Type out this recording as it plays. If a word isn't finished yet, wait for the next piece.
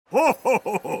Ho, ho,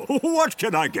 ho, ho. What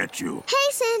can I get you?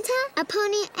 Hey, Santa. A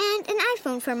pony and an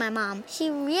iPhone for my mom. She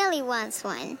really wants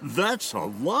one. That's a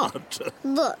lot.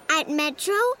 Look, at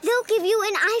Metro, they'll give you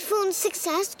an iPhone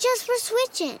 6S just for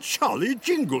switching. Jolly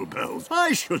jingle bells.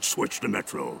 I should switch to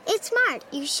Metro. It's smart.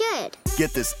 You should.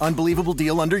 Get this unbelievable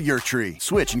deal under your tree.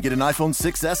 Switch and get an iPhone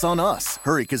 6S on us.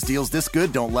 Hurry, because deals this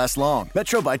good don't last long.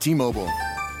 Metro by T-Mobile.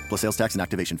 Plus sales tax and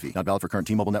activation fee. Not valid for current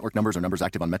T-Mobile network numbers or numbers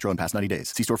active on Metro in past 90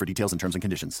 days. See store for details and terms and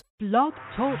conditions. Blog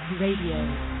Talk Radio.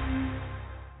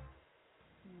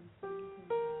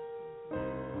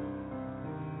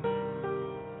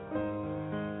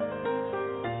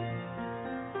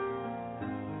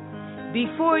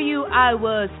 Before you, I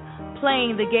was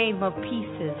playing the game of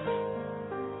pieces.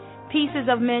 Pieces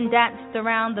of men danced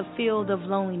around the field of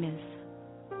loneliness.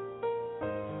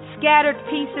 Scattered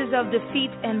pieces of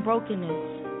defeat and brokenness.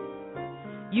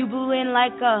 You blew in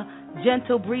like a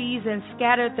gentle breeze and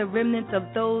scattered the remnants of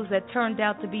those that turned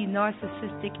out to be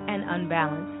narcissistic and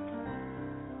unbalanced.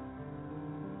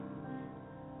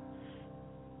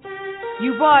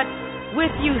 You brought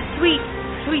with you sweet,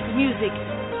 sweet music,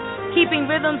 keeping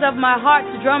rhythms of my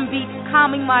heart's drumbeat,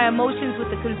 calming my emotions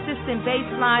with a consistent bass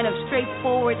line of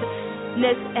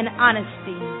straightforwardness and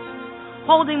honesty,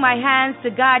 holding my hands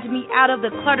to guide me out of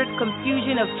the cluttered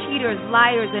confusion of cheaters,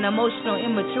 liars, and emotional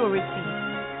immaturity,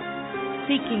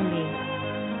 seeking me,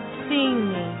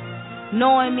 seeing me,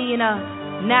 knowing me in a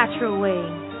natural way.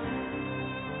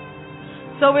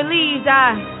 So relieved,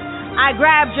 I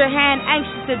grabbed your hand,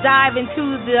 anxious to dive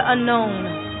into the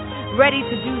unknown, ready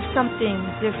to do something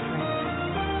different.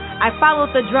 I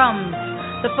followed the drums,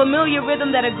 the familiar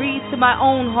rhythm that agrees to my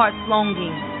own heart's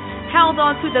longing, held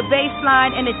on to the bass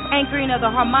line and its anchoring of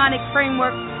the harmonic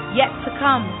framework yet to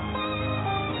come.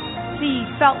 See,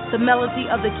 felt the melody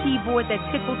of the keyboard that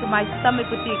tickled my stomach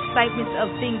with the excitement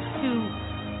of things to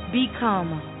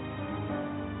become.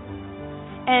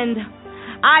 And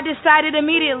I decided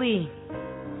immediately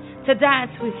to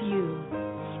dance with you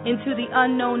into the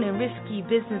unknown and risky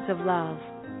business of love,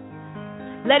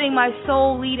 letting my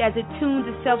soul lead as it tunes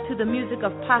itself to the music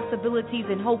of possibilities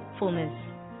and hopefulness,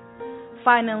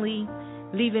 finally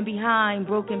leaving behind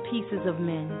broken pieces of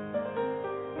men.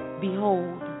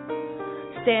 Behold,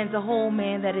 stands a whole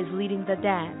man that is leading the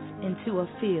dance into a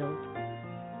field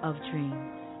of dreams.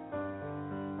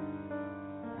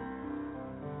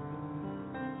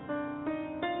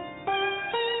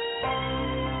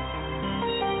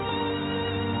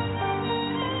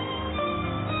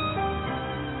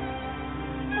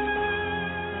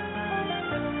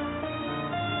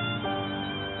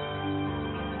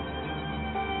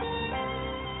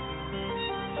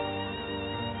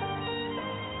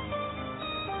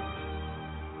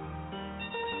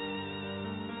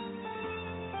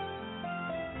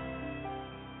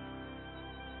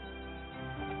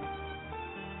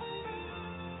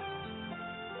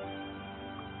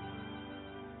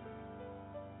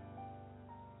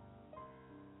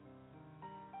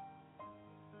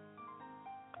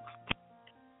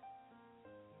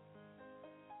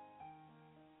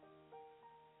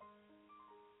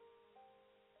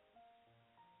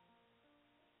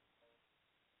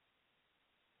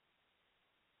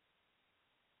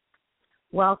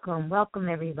 Welcome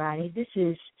everybody. This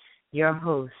is your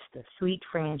host, the Sweet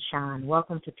Franchon.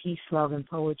 Welcome to Peace, Love, and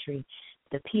Poetry,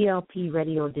 the PLP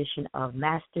radio edition of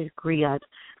Master Griot's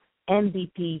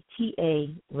MVP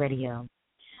TA Radio.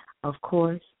 Of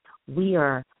course, we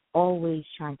are always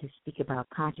trying to speak about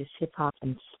conscious hip-hop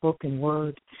and spoken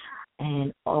word,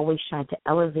 and always trying to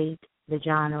elevate the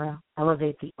genre,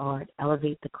 elevate the art,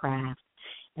 elevate the craft,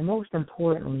 and most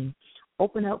importantly,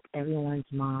 open up everyone's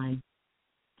mind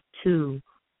to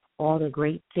all the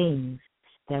great things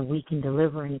that we can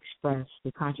deliver and express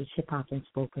through conscious hip-hop and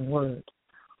spoken word.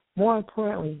 More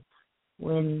importantly,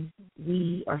 when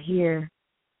we are here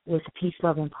with the Peace,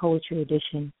 Love, and Poetry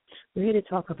edition, we're here to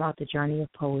talk about the journey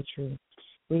of poetry.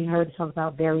 We're here to talk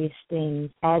about various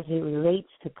things as it relates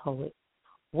to poet.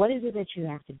 What is it that you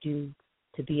have to do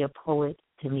to be a poet,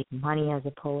 to make money as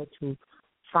a poet, to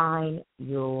find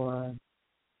your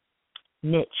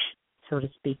niche, so to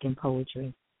speak, in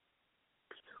poetry?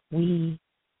 We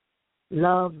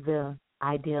love the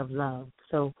idea of love.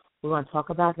 So we're going to talk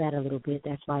about that a little bit.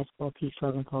 That's why it's called Peace,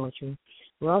 Love, and Poetry.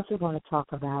 We're also going to talk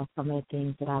about some of the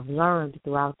things that I've learned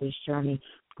throughout this journey,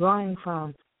 growing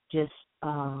from just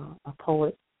a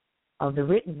poet of the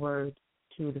written word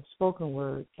to the spoken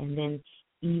word, and then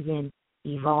even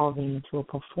evolving into a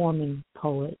performing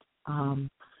poet, and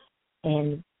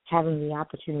having the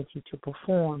opportunity to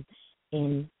perform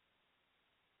in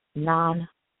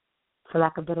for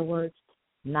lack of better words,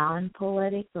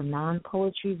 non-poetic or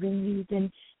non-poetry venues and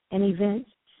events,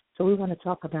 So we want to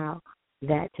talk about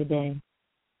that today.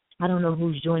 I don't know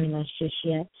who's joining us just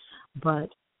yet, but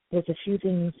there's a few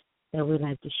things that we'd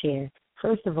like to share.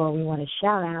 First of all, we want to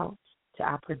shout out to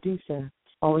our producer,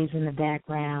 always in the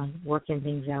background, working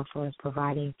things out for us,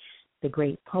 providing the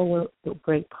great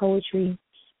poetry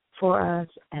for us,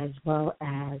 as well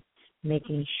as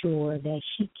making sure that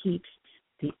she keeps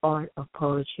the art of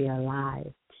poetry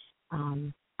alive.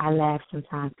 I laugh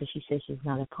sometimes because she says she's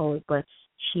not a poet, but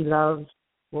she loves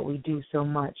what we do so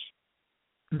much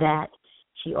that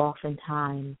she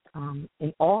oftentimes,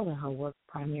 in all of her work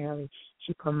primarily,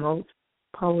 she promotes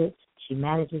poets, she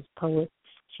manages poets,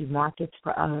 she markets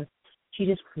for us. She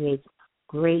just creates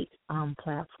great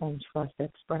platforms for us to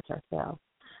express ourselves.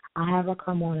 I'll have her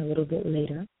come on a little bit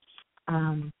later.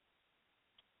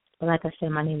 But like I said,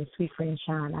 my name is Sweet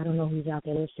Franchon. I don't know who's out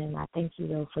there listening. I thank you,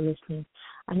 though, for listening.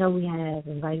 I know we have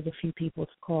invited a few people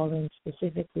to call in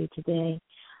specifically today.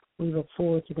 We look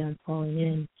forward to them calling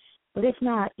in. But if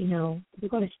not, we're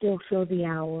going to still fill the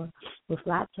hour with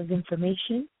lots of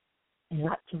information and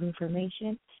lots of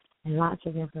information and lots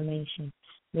of information.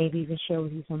 Maybe even share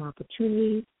with you some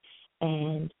opportunities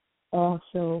and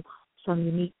also some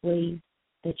unique ways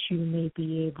that you may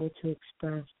be able to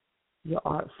express your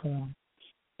art form.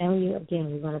 And we're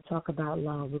going to talk about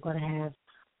love. We're going to have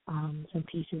some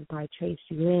pieces by Tracy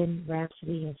Lynn,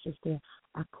 Rhapsody, and Sister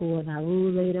Akua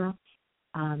Naru later.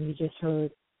 You just heard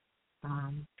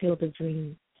Feel the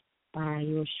Dream by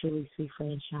yours truly, Sweet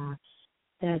Franchon.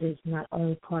 That is not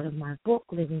only part of my book,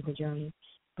 Living the Journey,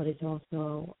 but it's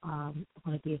also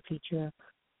going to be a feature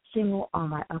single on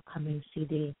my upcoming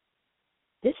CD.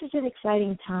 This is an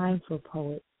exciting time for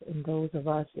poets and those of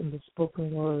us in the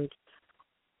spoken word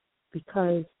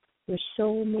because there's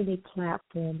so many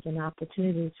platforms and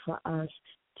opportunities for us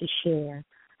to share.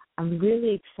 I'm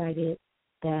really excited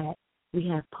that we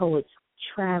have poets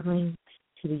traveling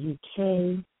to the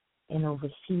UK and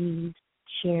overseas,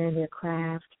 sharing their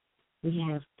craft. We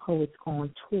have poets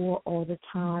on tour all the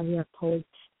time. We have poets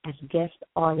as guest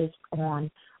artists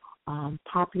on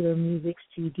popular music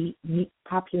CDs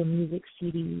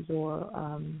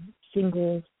or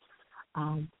singles.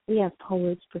 We have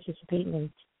poets participating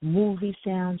in movie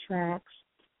soundtracks.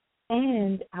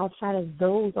 And outside of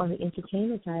those, on the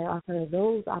entertainment side, outside of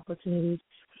those opportunities,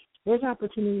 there's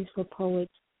opportunities for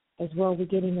poets as well. We're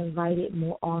getting invited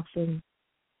more often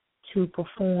to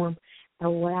perform at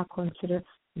what I consider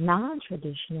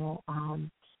non-traditional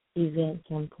events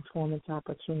and performance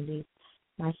opportunities.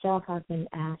 Myself, I've been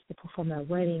asked to perform at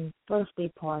weddings,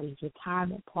 birthday parties,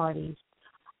 retirement parties,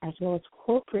 as well as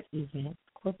corporate events.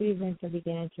 Corporate events are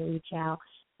beginning to reach out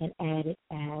and add it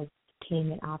as a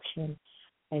payment option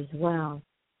as well.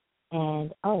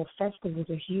 And, festivals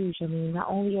are huge. I mean, not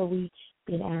only are we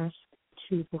being asked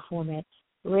to perform at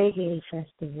reggae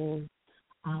festivals,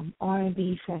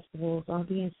 R&B festivals,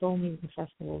 R&B and soul music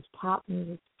festivals, pop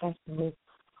music festivals,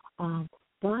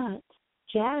 but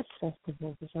jazz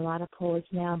festivals. There's a lot of poets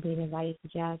now being invited to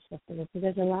jazz festivals. So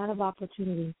there's a lot of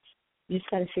opportunity. You just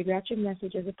got to figure out your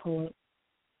message as a poet.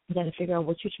 You got to figure out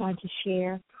what you're trying to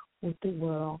share with the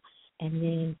world, and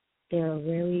then there are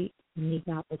very unique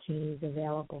opportunities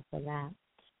available for that.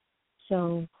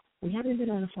 So we haven't been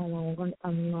on the phone long.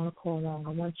 I'm on a call long. I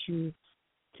want you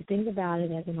to think about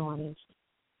it as an artist,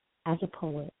 as a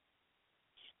poet.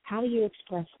 How do you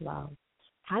express love?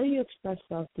 How do you express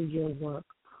love through your work?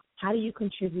 How do you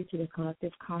contribute to the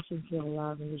collective consciousness of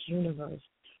love in this universe?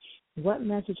 What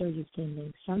message are you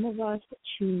sending? Some of us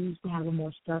choose to have a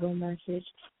more subtle message.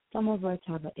 Some of us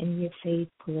have an in-your-face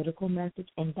political message,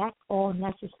 and that's all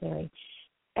necessary.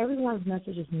 Everyone's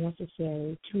message is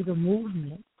necessary to the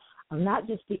movement of not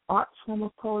just the art form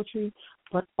of poetry,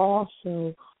 but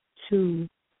also to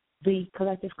the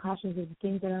collective consciousness of the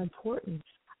things that are important.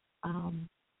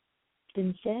 It's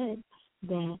been said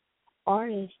that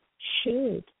artists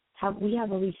we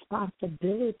have a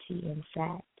responsibility, in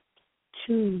fact,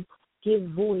 to give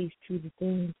voice to the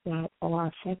things that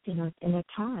are affecting us in our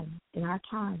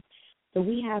time. So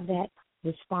we have that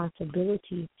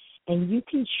responsibility, and you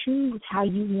can choose how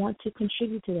you want to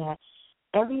contribute to that.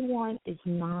 Everyone is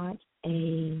not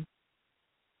a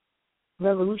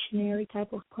revolutionary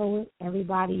type of poet.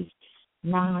 Everybody's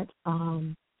not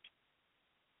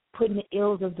putting the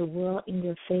ills of the world in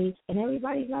your face, and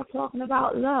everybody's not talking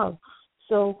about love.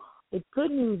 So the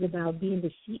good news about being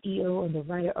the CEO and the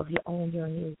writer of your own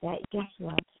journey is that, guess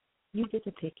what? You get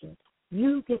to pick it.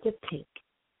 You get to pick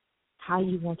how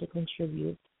you want to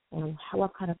contribute and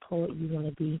what kind of poet you want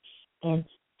to be. And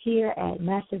here at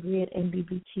Master Grid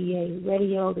NBBTA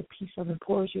Radio, the Peace, Love, and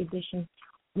Poetry Edition,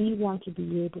 we want to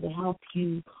be able to help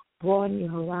you broaden your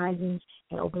horizons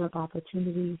and open up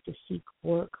opportunities to seek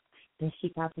work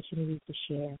unique opportunity to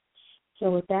share.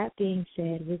 So with that being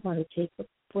said, we're going to take a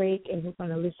break and we're going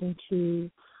to listen to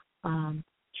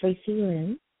Tracy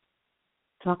Lynn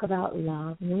talk about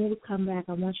love. And then when we come back,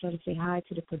 I want y'all to say hi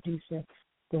to the producer,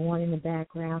 the one in the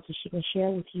background, so she can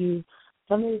share with you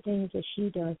some of the things that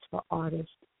she does for artists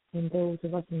and those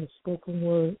of us in the spoken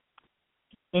word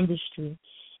industry,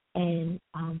 and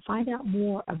find out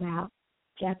more about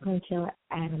Jacqueline Taylor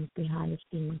Adams behind the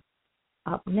scenes.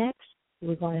 Up next,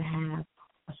 we're going to have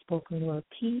a spoken word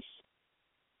piece.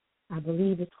 I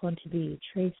believe it's going to be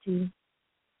Tracy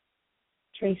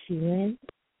Lynn,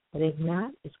 but if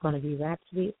not, it's going to be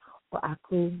Rhapsody or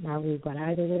Aku Naru. But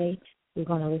either way, we're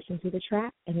going to listen to the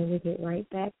track, and then we'll get right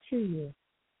back to you.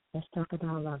 Let's talk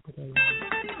about love today.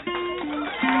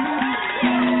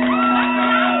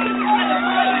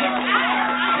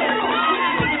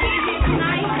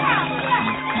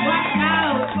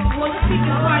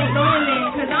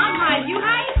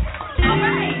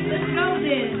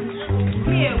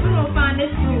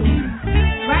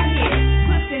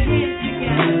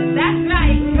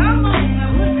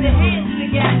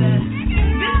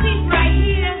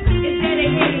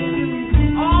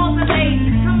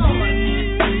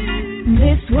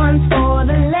 One's for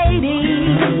the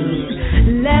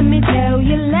ladies. Let me tell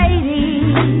you,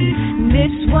 ladies,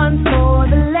 this one's for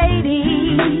the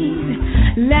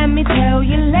ladies. Let me tell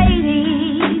you,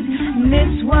 ladies,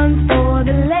 this one's for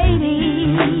the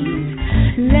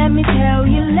ladies. Let me tell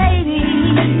you,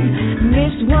 ladies,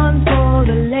 this one's for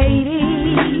the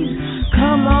ladies.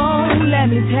 Come on, let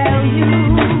me tell you.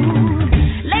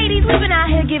 Ladies, we've been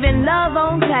out here giving love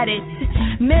on credit.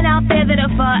 Men out there that are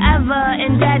forever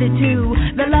indebted to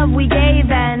the love we gave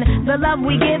and the love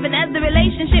we give. And as the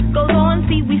relationship goes on,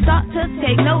 see, we start to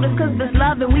take notice, because this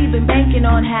love that we've been banking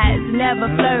on has never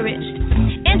flourished.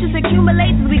 Interest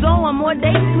accumulates as we go on more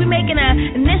dates. We making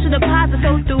an initial deposit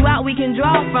so throughout we can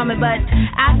draw from it. But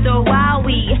after a while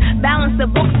we balance the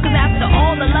books, because after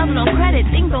all the love and on credit,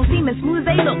 things don't seem as smooth as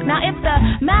they look. Now if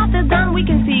the math is done, we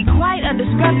can see quite a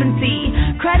discrepancy.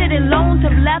 Credit and loans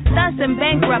have left us in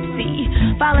bankruptcy.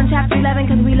 Filing Chapter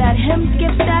 11 because we let him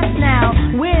skip steps. Now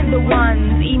we're the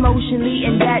ones emotionally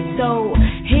in debt. So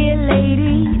here,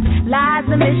 ladies, lies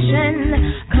the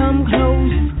mission. Come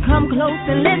close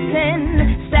and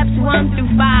listen. Steps 1 through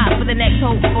 5 for the next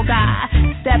hopeful guy.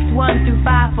 Steps 1 through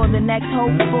 5 for the next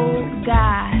hopeful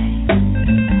guy.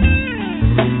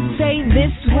 Say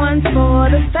this one's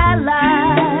for the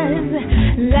fellas.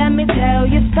 Let me tell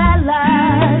you,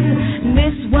 fellas,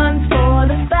 this one's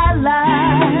for the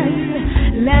fellas.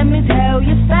 Let me tell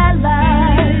you,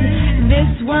 fellas, this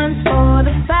one's for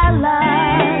the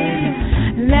fellas.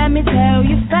 Let me tell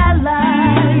you,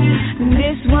 fellas,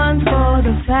 this one's for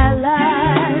the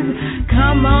fellas.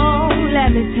 Come on, let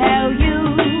me tell you.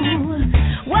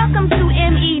 Welcome to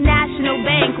ME National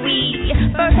Bank. We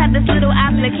first have this little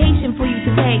application for you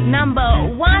to take. Number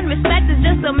 1, respect is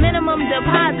just a minimum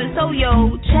deposit, so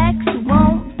your checks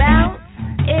won't bounce.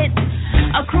 It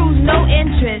accrues no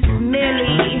interest,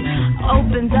 merely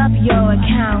opens up your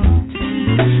account.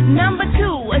 Number 2,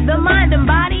 the mind and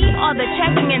body are the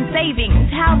checking and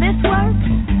savings. How this works?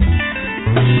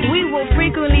 We will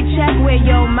frequently check where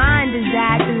your mind is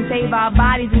at and save our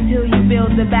bodies until you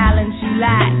build the balance you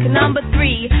lack. Number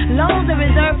 3, loans are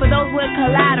reserved for those with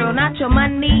collateral, not your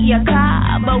money, your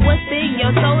car, but what's in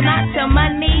your soul. Not your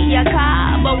money, your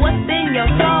car, but what's in your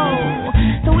soul.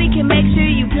 So we can make sure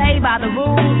you play by the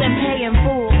rules and pay in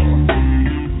full.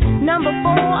 Number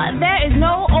 4, there is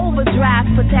no overdraft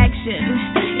protection.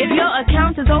 If your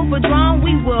account is overdrawn,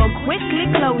 we will quickly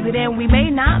close it, and we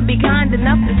may not be kind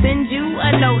enough to send you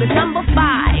a notice. Number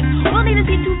 5, we'll need to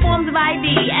see 2 forms of ID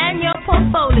and your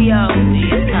portfolio,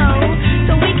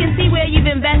 so we can see where you've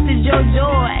invested your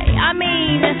joy. I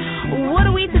mean, what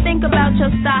are we to think about your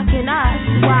stock in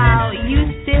us while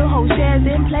you still hold shares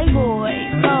in Playboy?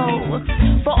 So,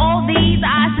 for all these,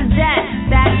 I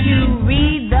suggest that you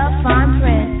read the fine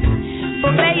print. For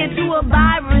failure to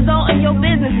abide will result in your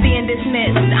business being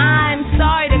dismissed. I'm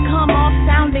sorry to come off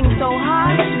sounding so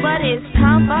harsh, but it's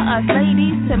time for us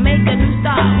ladies to make a new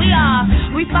start. We are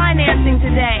refinancing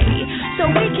today, so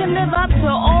we can live up to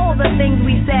all the things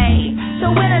we say.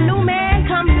 So when a new man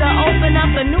comes to open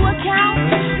up a new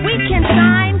account, we can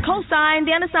sign, co-sign,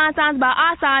 the undersigned signs by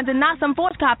our signs, and not some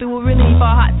forged copy will relieve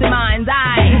our hearts and minds.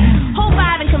 I hope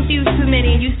I haven't confused too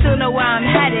many and you still know where I'm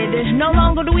headed. No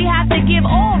longer do we have to give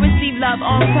or receive love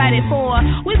on credit, for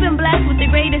we've been blessed with the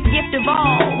greatest gift of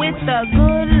all, with the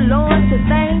good Lord to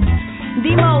thank,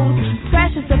 the most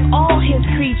precious of all his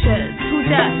creatures, who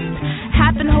just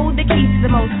happen to hold the keys to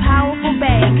the most powerful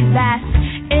bank. That's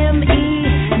M.E.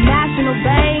 National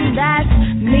Bank. That's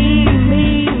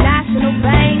me, National Bank.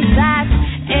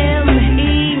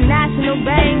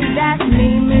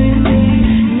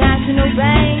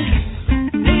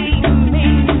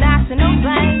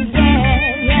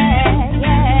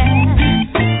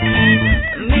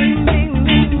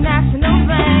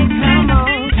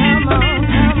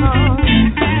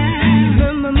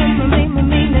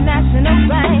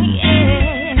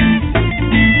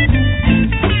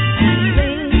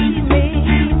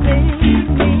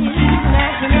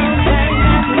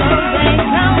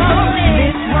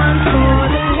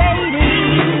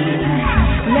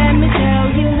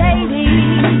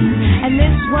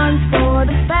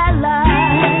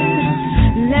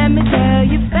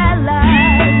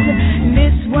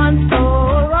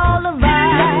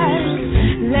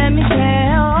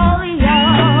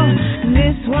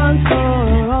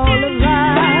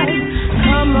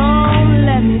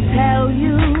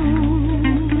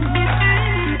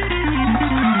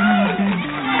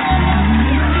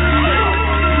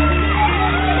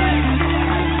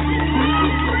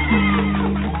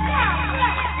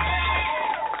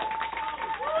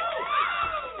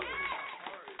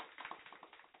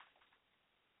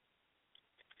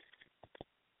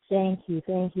 Thank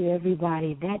you,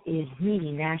 everybody. That is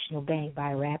Me, National Bank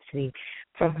by Rhapsody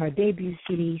from her debut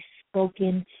CD,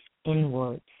 Spoken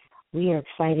Inward. We are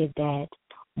excited that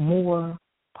more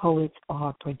poets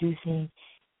are producing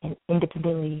and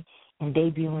independently and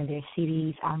debuting their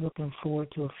CDs. I'm looking forward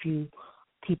to a few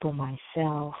people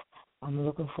myself. I'm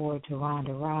looking forward to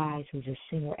Rhonda Rise, who's a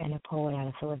singer and a poet out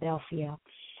of Philadelphia.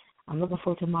 I'm looking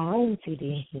forward to my own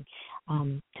CD,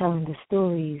 telling the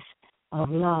stories of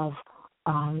love,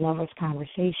 Lover's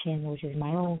Conversation, which is my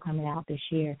own, coming out this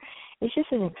year. It's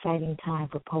just an exciting time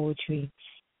for poetry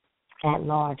at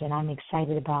large, and I'm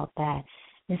excited about that.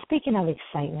 And speaking of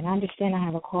excitement, I understand I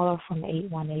have a caller from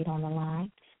 818 on the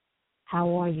line. How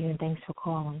are you, and thanks for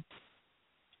calling.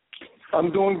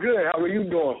 I'm doing good. How are you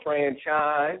doing,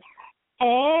 Franchon?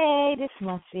 Hey, this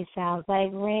must be sounds like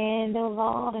Randall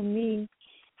Law to me.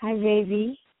 Hi,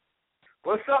 baby.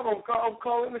 What's up? I'm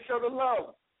calling to show the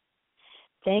love.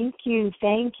 Thank you.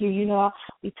 You know,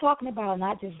 we're talking about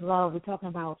not just love. We're talking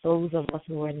about those of us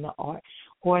who are in the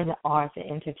arts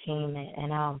and entertainment.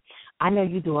 And I know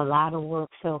you do a lot of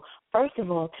work. So first of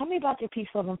all, tell me about your Peace,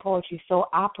 Love, and Poetry Soul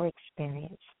Opera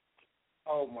experience.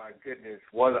 Oh my goodness,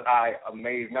 was I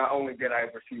amazed! Not only did I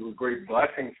receive a great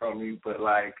blessing from you, but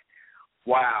like,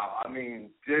 wow.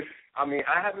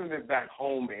 I haven't been back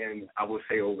home in, I would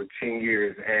say, over 10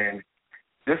 years, and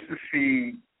just to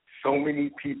see so many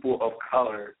people of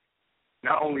color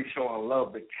not only showing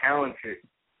love, but talented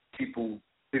people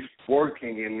just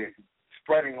working and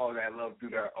spreading all that love through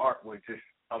their art was just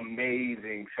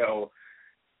amazing. So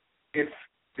if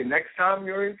the next time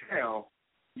you're in town,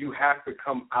 you have to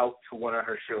come out to one of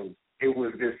her shows. It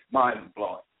was just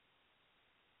mind-blowing.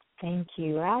 Thank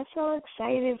you. I'm so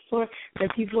excited for the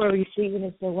people who are receiving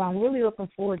it so well. I'm really looking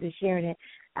forward to sharing it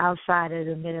outside of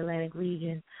the Mid-Atlantic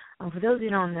region. For those who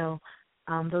don't know,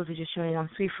 those who are just joining, I'm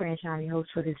Sweet Franchon, your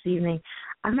host for this evening.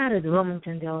 I'm out of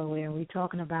Wilmington, Delaware, and we're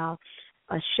talking about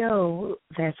a show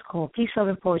that's called Peace, Love,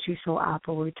 and Poetry Soul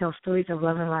Opera, where we tell stories of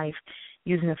love and life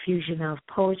using a fusion of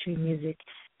poetry, music,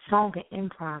 song,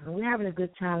 and improv. And we're having a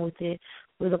good time with it.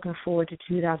 We're looking forward to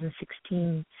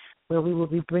 2016, where we will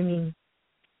be bringing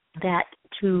that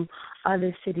to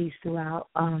other cities throughout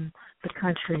the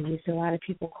country. There's a lot of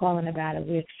people calling about it.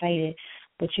 We're excited.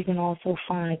 But you can also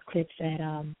find clips at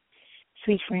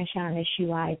Sweet Franchon,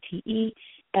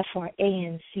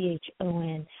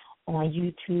 SuiteFranchon, on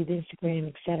YouTube,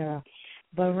 Instagram, etc.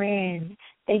 But Rand,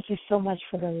 thank you so much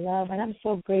for the love, and I'm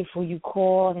so grateful you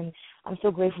called, and I'm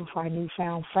so grateful for our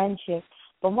newfound friendship.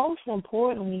 But most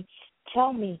importantly,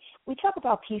 tell me, we talk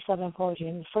about peace, love, and poetry,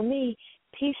 and for me,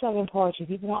 peace, love, and poetry,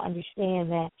 people don't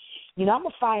understand that, you know, I'm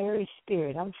a fiery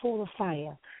spirit. I'm full of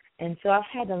fire. And so I've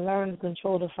had to learn to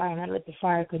control the fire, not let the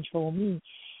fire control me.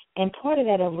 And part of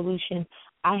that evolution,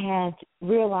 I had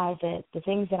realized that the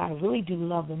things that I really do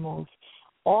love the most,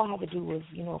 all I had to do was,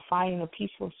 you know, finding a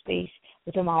peaceful space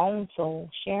within my own soul,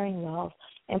 sharing love.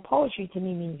 And poetry to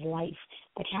me means life,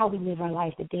 like how we live our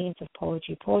life, the dance of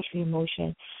poetry,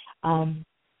 emotion,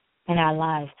 in our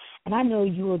lives. And I know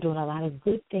you are doing a lot of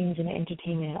good things in the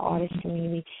entertainment and artist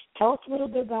community. Tell us a little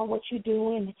bit about what you're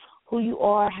doing, who you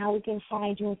are, how we can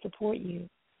find you and support you.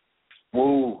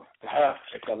 Woo,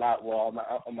 it's a lot. Well,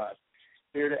 I'm a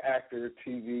theater actor,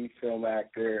 TV, film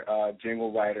actor,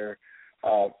 jingle writer,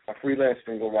 a freelance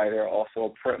jingle writer, also a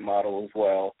print model as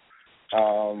well.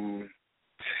 I'm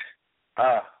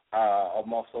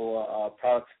also a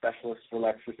product specialist for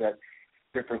Lexus at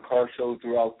different car shows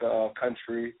throughout the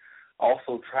country.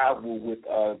 Also travel with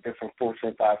different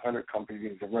Fortune 500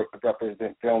 companies that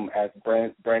represent them as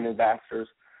brand ambassadors.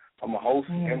 I'm a host,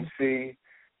 MC,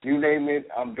 you name it,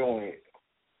 I'm doing it.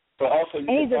 But also, you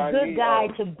and he's a good guy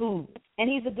me, to boot. And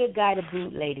he's a good guy to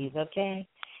boot, ladies, okay?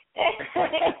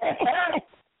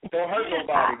 Don't hurt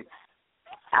nobody.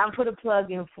 I'll put a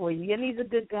plug in for you. And he's a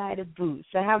good guy to boot.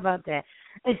 So how about that?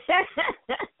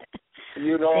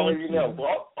 You know,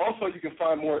 Well, also, you can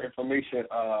find more information.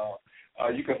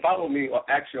 You can follow me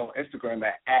actually on Instagram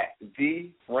at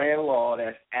 @TheRanLaw.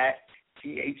 That's at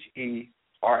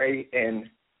TheRan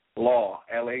Law,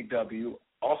 LAW.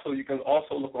 Also, you can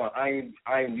also look on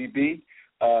IMDb.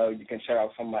 You can check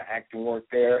out some of my acting work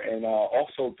there, and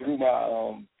also through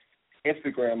my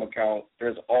Instagram account,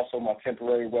 there's also my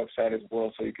temporary website as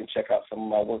well, so you can check out some of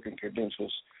my working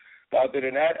credentials. But other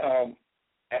than that,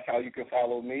 that's how you can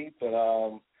follow me. But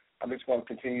I just want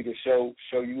to continue to show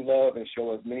you love and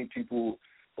show as many people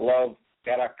love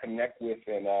that I connect with,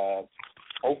 and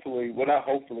hopefully,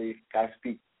 I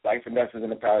speak life and message in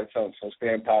the power of the tongue, so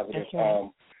staying positive. Right.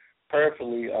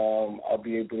 Prayerfully, I'll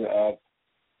be able to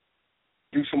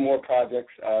do some more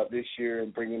projects this year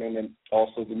and bringing in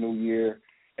also the new year,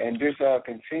 and just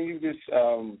continue this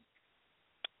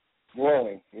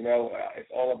growing. It's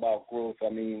all about growth. I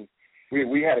mean,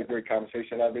 we had a great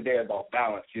conversation the other day about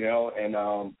balance,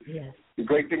 and yes. the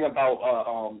great thing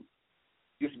about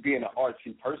just being an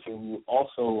artsy person who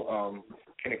also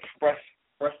can express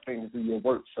things through your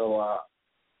work. So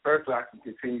personally, I can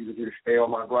continue to just stay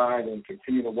on my grind and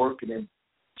continue to work and then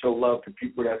show love to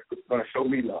people that's going to show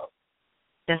me love.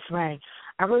 That's right.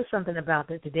 I wrote something about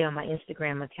that today on my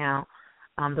Instagram account.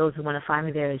 Those who want to find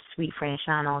me there is Sweet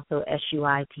Franchon, also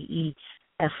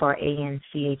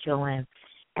SuiteFranchon.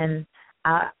 And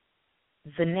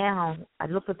the noun, I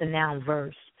looked at the noun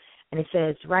verse, and it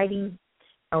says writing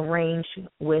arranged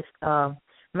with a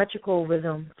metrical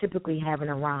rhythm, typically having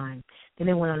a rhyme. Then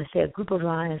they went on to say a group of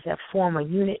lines that form a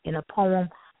unit in a poem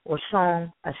or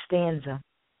song, a stanza.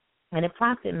 And it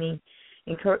prompted me,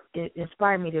 it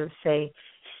inspired me to say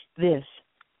this: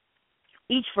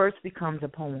 each verse becomes a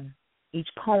poem. Each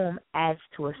poem adds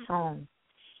to a song.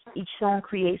 Each song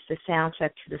creates the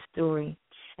soundtrack to the story,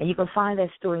 and you can find that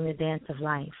story in the dance of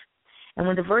life. And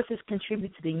when the verses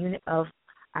contribute to the unit of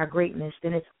our greatness,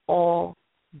 then it's all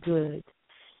good.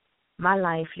 My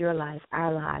life, your life,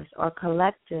 our lives are a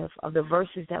collective of the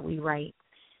verses that we write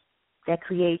that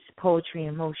creates poetry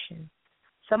in motion.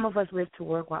 Some of us live to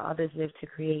work while others live to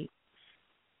create.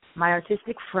 My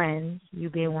artistic friends, you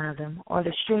being one of them, are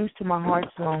the strings to my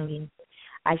heart's longing.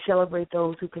 I celebrate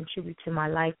those who contribute to my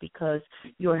life because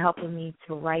you are helping me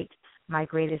to write my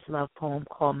greatest love poem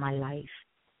called My Life.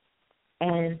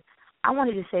 And I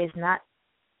wanted to say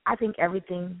I think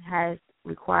everything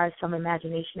requires some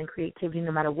imagination and creativity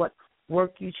no matter what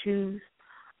work you choose.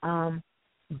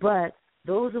 But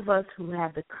those of us who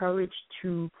have the courage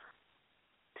to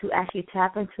actually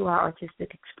tap into our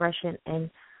artistic expression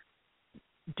and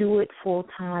do it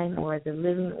full-time or as a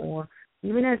living or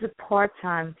even as a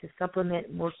part-time to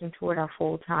supplement working toward our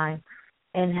full-time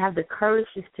and have the courage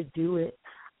just to do it.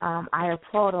 I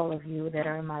applaud all of you that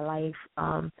are in my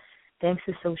life. Thanks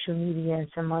to social media and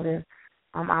some other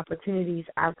opportunities,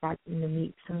 I've gotten to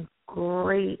meet some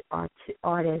great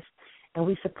artists, and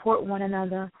we support one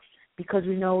another because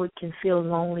we know it can feel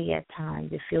lonely at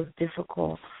times. It feels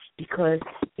difficult because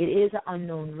it is an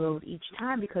unknown road each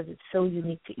time because it's so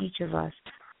unique to each of us.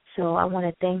 So I want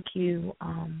to thank you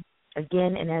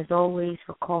again, and as always,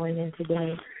 for calling in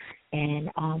today and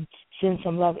send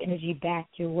some love energy back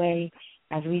your way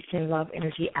as we send love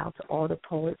energy out to all the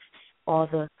poets, all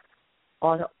the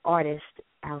artists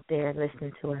out there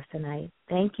listening to us tonight.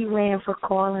 Thank you, Rand, for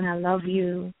calling. I love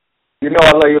you. You know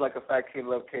I love you like a fat kid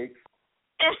love cake.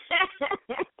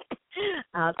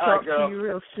 I'll talk to you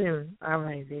real soon. All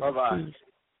right, baby. Bye-bye. Peace.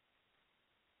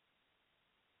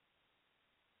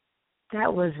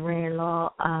 That was Rand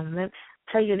Law. Let me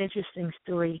tell you an interesting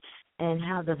story and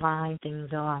how divine things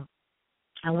are.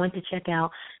 I went to check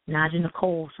out Naja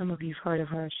Nicole. Some of you've heard of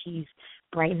her. She's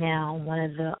right now one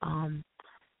of the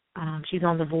she's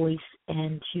on The Voice,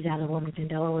 and she's out of Wilmington,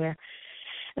 Delaware.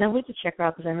 And I went to check her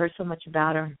out because I heard so much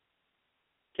about her.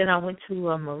 Then I went to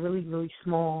a really, really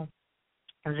small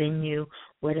venue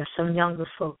where there's some younger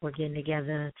folk were getting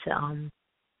together to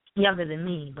younger than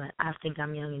me, but I think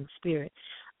I'm young in spirit.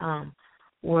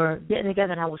 Were getting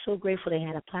together, and I was so grateful they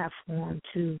had a platform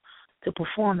to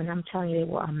perform, and I'm telling you,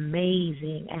 they were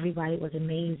amazing. Everybody was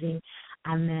amazing.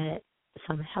 I met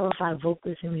some hellified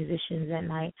vocalists and musicians that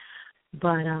night,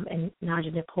 but and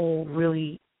Naja Nicole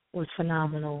really was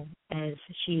phenomenal, as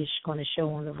she is going to show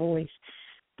on The Voice.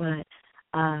 But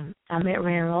I met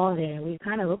Rand Law there. We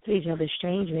kind of looked at each other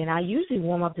strangely, and I usually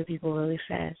warm up to people really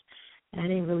fast, and I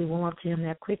didn't really warm up to him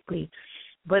that quickly.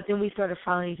 But then we started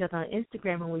following each other on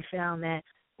Instagram, and we found that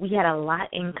we had a lot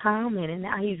in common, and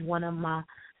now he's one of my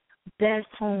best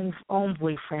home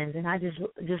boyfriends, and I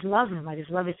just love him. I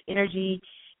just love his energy.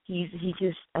 He's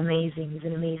just amazing. He's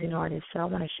an amazing artist, so I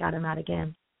want to shout him out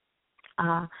again.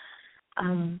 Where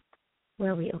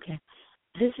are we? Okay.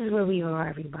 This is where we are,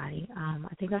 everybody.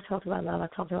 I think I talked about love. I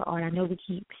talked about art. I know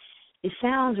it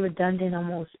sounds redundant,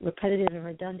 almost repetitive and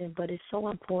redundant, but it's so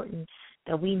important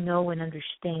that we know and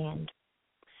understand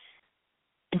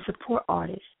and support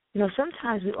artists.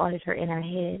 Sometimes we artists are in our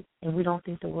head and we don't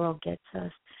think the world gets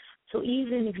us. So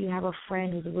even if you have a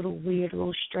friend who's a little weird, a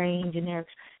little strange, and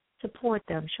support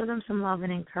them. Show them some love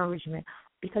and encouragement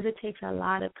because it takes a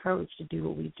lot of courage to do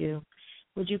what we do.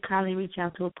 Would you kindly reach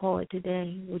out to a poet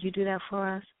today? Would you do that for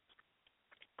us?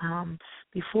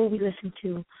 Before we listen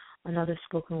to another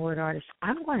spoken word artist,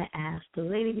 I'm going to ask the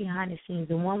lady behind the scenes,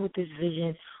 the one with this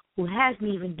vision, who has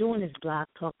me even doing this Blog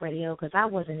Talk Radio because I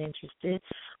wasn't interested,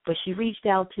 but she reached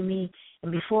out to me,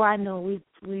 and before I know,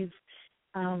 we've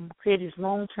created this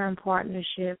long-term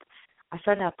partnership. I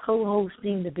started out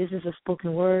co-hosting the Business of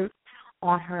Spoken Word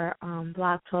on her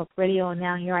Blog Talk Radio. And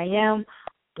now here I am.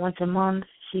 Once a month,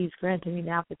 she's granted me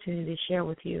the opportunity to share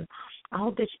with you. I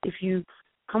hope that if you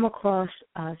come across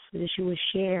us, that you would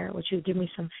share, that you would give me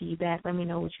some feedback. Let me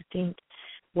know what you think,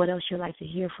 what else you'd like to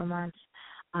hear from us.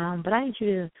 But I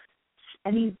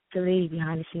need the lady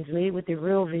behind the scenes, the lady with the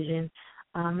real vision,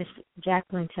 Miss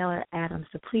Jacqueline Taylor Adams.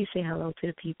 So please say hello to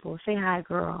the people. Say hi,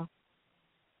 girl.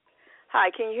 Hi,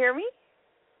 can you hear me?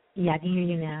 Yeah, I can hear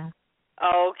you now.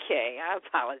 Okay, I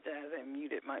apologize. I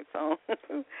muted my phone.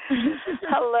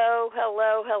 Hello.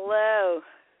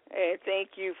 And thank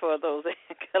you for those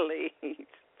accolades.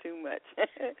 Too much.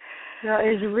 No,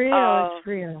 it's real. It's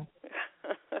real.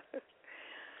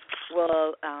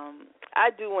 Well, I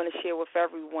do want to share with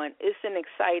everyone, it's an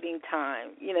exciting time.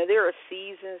 You know, there are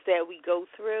seasons that we go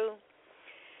through,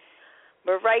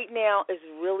 but right now is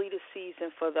really the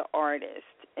season for the artist.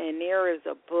 And there is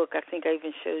a book, I think I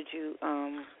even showed you,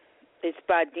 it's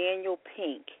by Daniel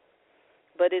Pink,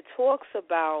 but it talks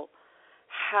about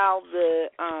how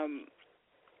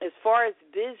as far as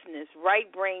business,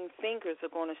 right brain thinkers are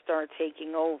going to start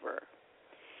taking over.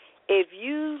 It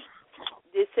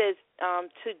says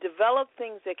to develop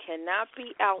things that cannot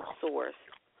be outsourced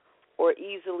or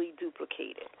easily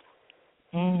duplicated.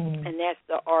 And that's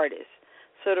the artist.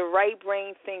 So the right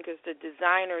brain thinkers, the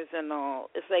designers and all,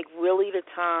 it's like really the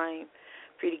time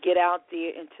for you to get out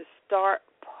there and to start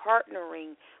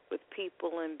partnering with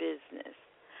people in business.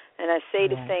 And I say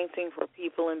the same thing for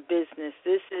people in business.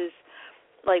 This is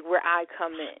like where I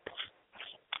come in.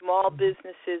 Small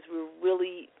businesses, we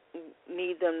really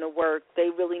need them to work. They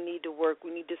really need to work. We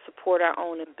need to support our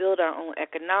own and build our own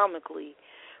economically.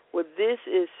 Well, this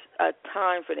is a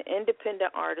time for the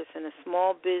independent artist and a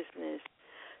small business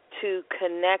to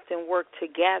connect and work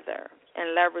together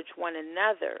and leverage one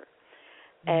another,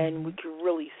 and we can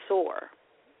really soar.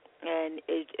 And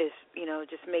it is,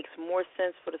 just makes more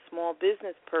sense for the small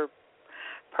business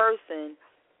person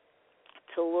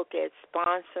to look at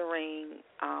sponsoring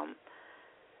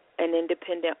an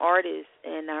independent artist,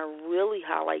 and I really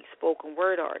highlight spoken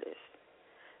word artists.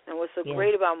 And what's so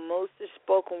great about most of the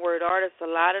spoken word artists, a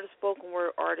lot of the spoken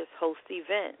word artists host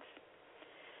events.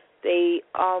 They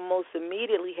almost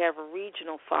immediately have a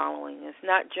regional following. It's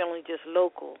not generally just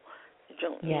local.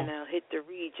 Hit the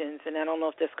regions. And I don't know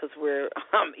if that's because we're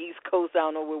East Coast, I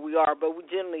don't know where we are, but we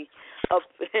generally, up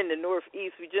in the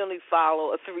Northeast, we generally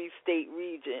follow a 3-state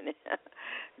region.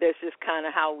 That's just kind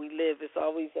of how we live. It's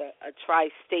always a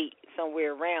tri-state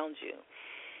somewhere around you.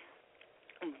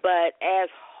 But as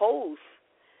hosts,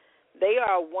 they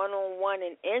are one-on-one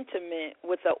and intimate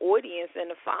with the audience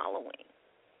and the following.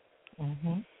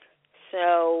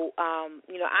 So,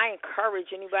 I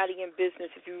encourage anybody in business,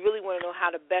 if you really want to know how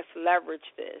to best leverage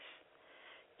this,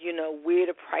 where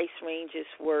the price ranges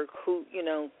work, who,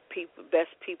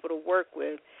 best people to work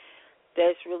with,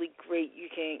 that's really great. You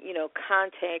can,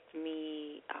 contact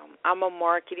me. I'm a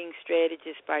marketing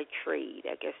strategist by trade,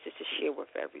 I guess, just to share with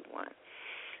everyone.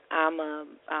 I'm a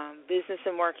business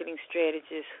and marketing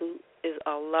strategist who is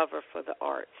a lover for the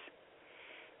arts.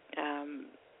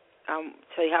 I'll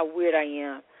tell you how weird I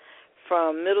am.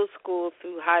 From middle school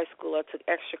through high school, I took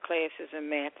extra classes in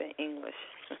math and English.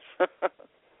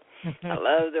 I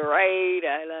love to write.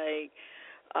 I like,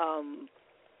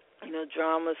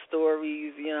 drama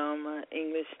stories. I'm an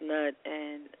English nut,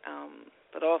 and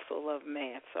but also love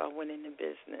math, so I went into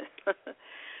business.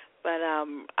 But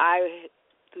I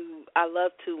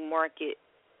love to market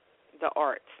the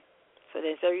arts. So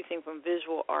there's everything from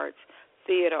visual arts,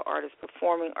 theater artists,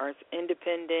 performing arts,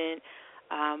 independent.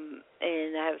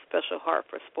 And I have a special heart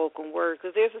for spoken word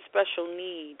because there's a special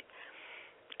need.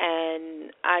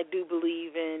 And I do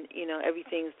believe in,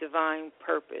 everything's divine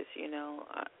purpose,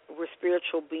 we're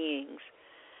spiritual beings,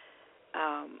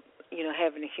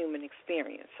 having a human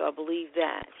experience. So I believe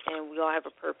that, and we all have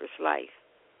a purpose life.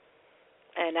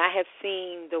 And I have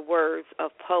seen the words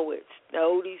of poets.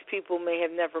 Though these people may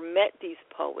have never met these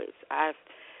poets, I've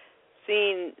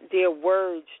seen their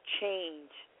words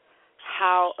change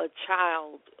how a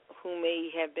child who may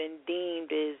have been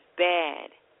deemed as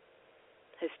bad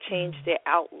has changed their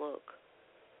outlook,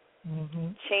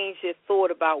 changed their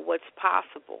thought about what's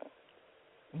possible.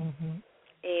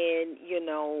 And,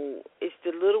 it's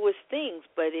the littlest things,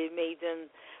 but it made them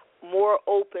more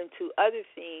open to other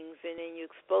things, and then you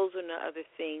expose them to other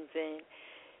things, and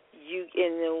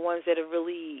the ones that are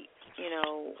really,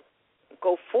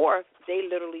 go forth, they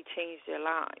literally change their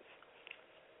lives.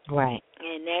 Right.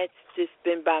 And that's just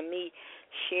been by me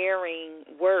sharing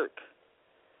work.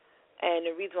 And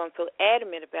the reason why I'm so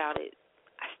adamant about it,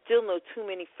 I still know too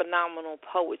many phenomenal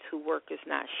poets whose work is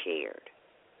not shared.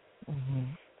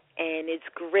 and it's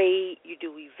great. You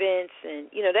do events, and,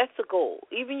 that's the goal.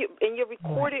 Even your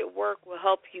recorded work will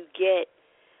help you get,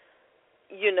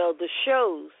 the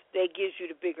shows that gives you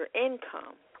the bigger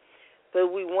income.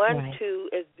 But we want to,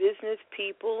 as business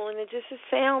people and just as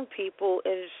sound people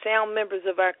and sound members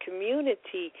of our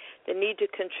community that need to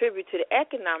contribute to the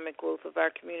economic growth of our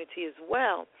community as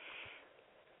well,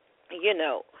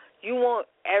 you want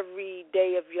every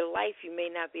day of your life you may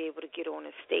not be able to get on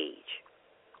a stage.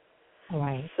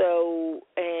 Right. So,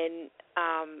 and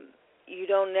you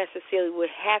don't necessarily would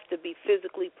have to be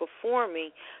physically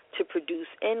performing to produce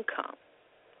income.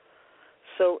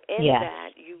 So in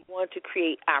that, you want to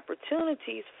create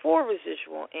opportunities for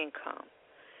residual income.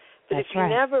 But if you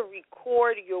never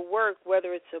record your work,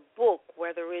 whether it's a book,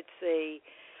 whether it's a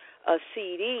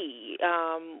CD,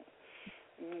 and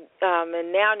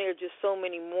now there are just so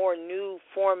many more new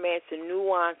formats and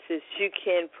nuances. You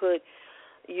can put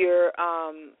your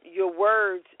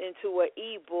words into an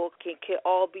e-book. It can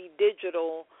all be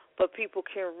digital, but people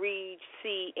can read,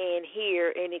 see, and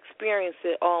hear and experience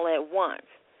it all at once.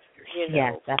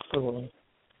 Yes, absolutely.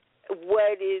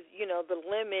 What is, the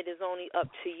limit is only up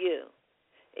to you.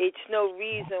 It's no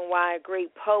reason why a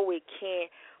great poet can't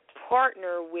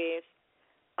partner with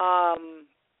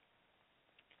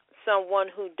someone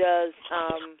who does,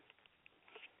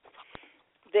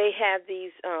 they have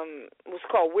these, what's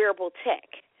called wearable tech,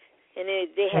 and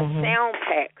they have sound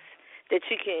packs that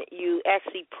you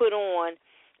actually put on,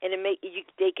 and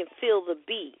they can feel the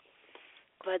beat.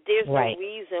 But there's no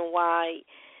reason why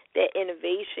that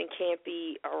innovation can't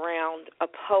be around a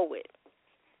poet.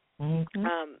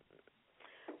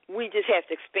 We just have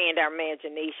to expand our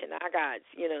imagination. Our gods,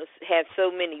 have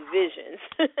so many visions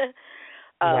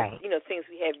of, things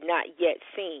we have not yet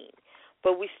seen.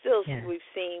 But we've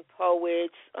seen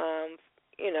poets,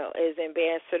 as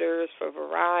ambassadors for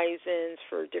Verizon,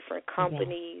 for different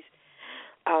companies.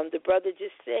 The brother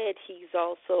just said he's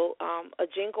also a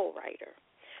jingle writer.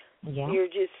 Yeah. There are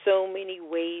just so many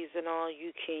ways and all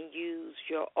you can use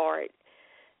your art.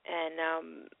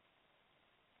 And,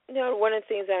 one of the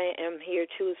things I am here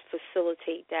to is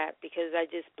facilitate that, because I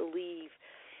just believe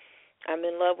I'm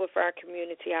in love with our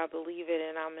community. I believe it,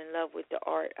 and I'm in love with the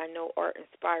art. I know art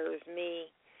inspires me,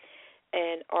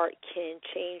 and art can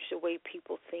change the way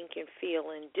people think and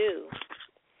feel and do.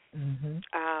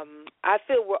 I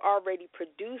feel we're already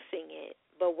producing it.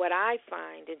 But what I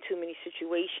find in too many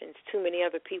situations, too many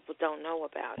other people don't know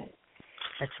about it.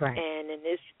 That's right. And in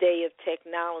this day of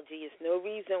technology, there's no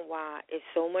reason why it's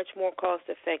so much more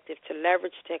cost-effective to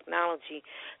leverage technology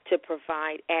to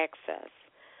provide access.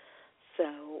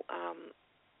 So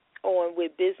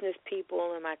with business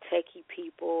people and my techie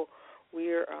people,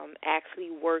 we're actually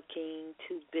working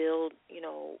to build,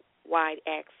 wide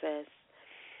access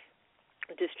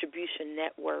distribution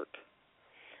network.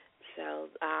 So,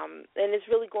 and it's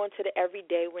really going to the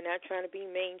everyday. We're not trying to be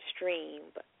mainstream,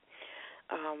 but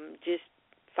just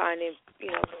finding,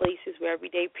 places where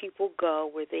everyday people go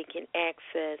where they can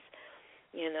access,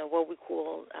 what we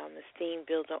call esteem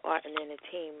building art and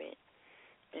entertainment,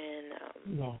 and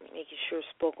making sure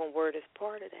spoken word is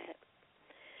part of that.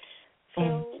 So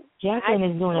and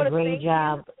Jacqueline is doing a great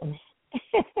job.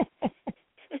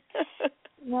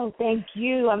 No, thank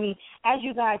you. I mean, as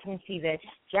you guys can see, that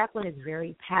Jacqueline is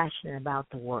very passionate about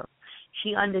the work.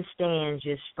 She understands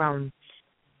just from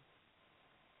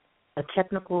a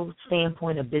technical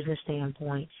standpoint, a business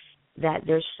standpoint, that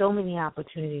there's so many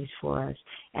opportunities for us.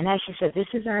 And as she said, this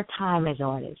is our time as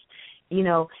artists.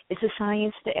 It's a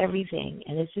science to everything,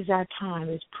 and this is our time.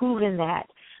 It's proven that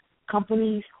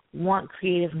companies want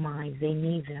creative minds. They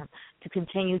need them to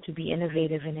continue to be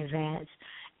innovative and advance.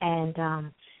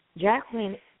 And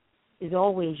Jacqueline is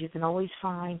you can always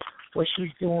find what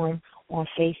she's doing on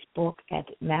Facebook at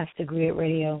Master Grid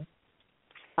Radio,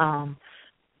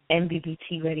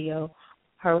 MBBT Radio.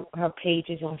 Her page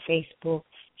is on Facebook.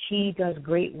 She does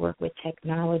great work with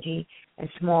technology and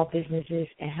small businesses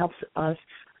and helps us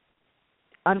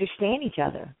understand each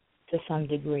other to some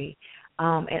degree,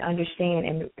 and understand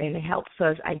and it helps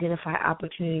us identify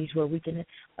opportunities where we can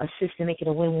assist and make it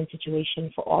a win-win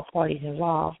situation for all parties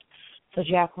involved. So,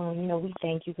 Jacqueline, we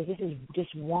thank you, because this is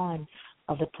just one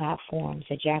of the platforms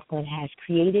that Jacqueline has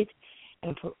created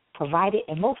and provided,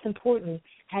 and most importantly,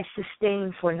 has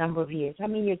sustained for a number of years. How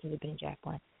many years has it been,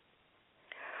 Jacqueline?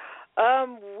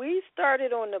 We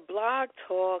started on the Blog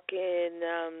Talk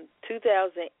in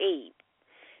 2008.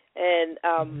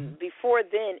 And before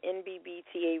then,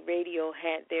 NBBTA Radio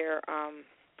had their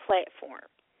platform.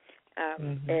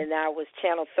 And I was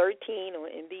Channel 13 on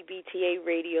NBBTA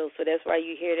Radio, so that's why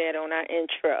you hear that on our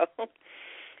intro.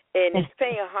 And it's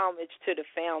paying homage to the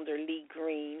founder, Lee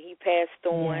Green. He passed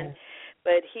on,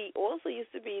 but he also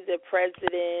used to be the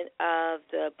president of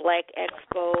the Black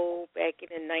Expo back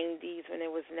in the 90s when it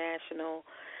was national.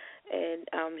 And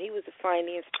he was a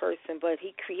finance person, but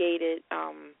he created,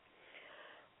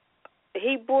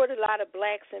 he brought a lot of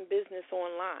blacks in business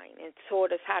online and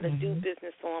taught us how to do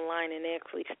business online, and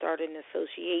actually started an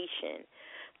association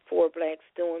for blacks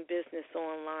doing business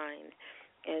online.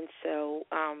 And so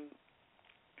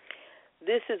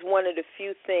this is one of the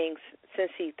few things since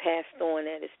he passed on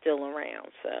that is still around.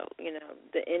 So,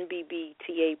 the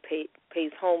NBBTA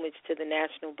pays homage to the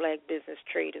National Black Business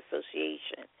Trade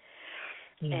Association.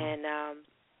 And,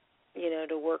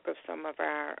 the work of some of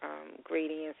our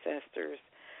great ancestors.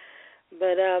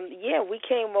 But, we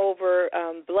came over.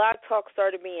 Blog Talk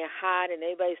started being hot, and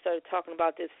everybody started talking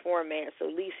about this format. So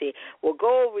Lee said, well,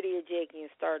 go over there, Jackie,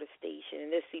 and start a station,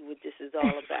 and let's see what this is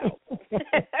all about.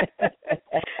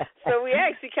 So we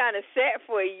actually kind of sat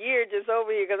for a year just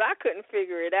over here because I couldn't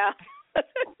figure it out.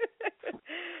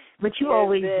 But you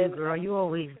always do, girl. You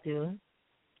always do.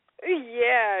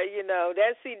 Yeah,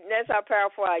 that's how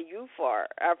powerful our youth are.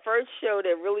 Our first show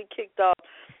that really kicked off,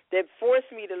 that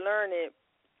forced me to learn it,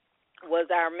 was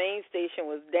our main station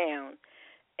was down,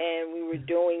 and we were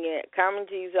doing it at Common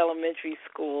G's Elementary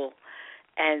School,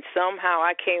 and somehow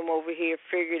I came over here,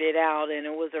 figured it out, and it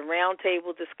was a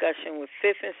roundtable discussion with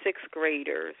 5th and 6th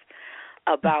graders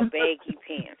about baggy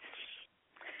pants.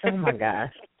 Oh, my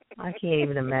gosh. I can't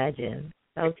even imagine.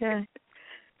 Okay.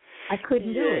 I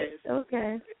couldn't do it.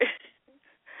 Okay.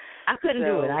 I couldn't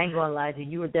do it. I ain't going to lie to you.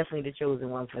 You were definitely the chosen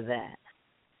one for that.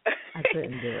 I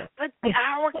couldn't do it. But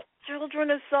our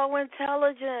children are so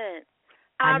intelligent.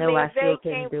 I know. I still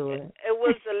couldn't do it. It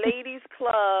was a ladies'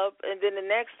 club, and then the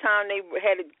next time they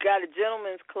got a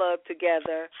gentlemen's club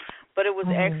together. But it was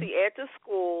actually at the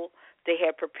school. They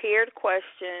had prepared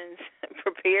questions,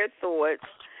 prepared thoughts,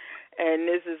 and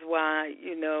this is why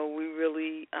we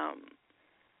really, a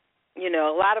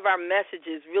lot of our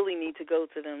messages really need to go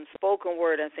to them. Spoken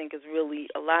word, I think, is really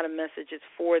a lot of messages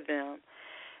for them.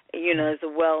 As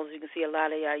well as you can see, a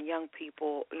lot of our young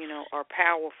people, are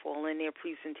powerful in their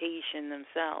presentation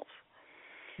themselves.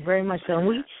 Very much so.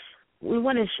 And we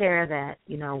want to share that,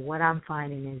 what I'm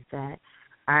finding is that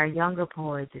our younger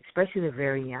poets, especially the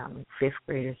very young, 5th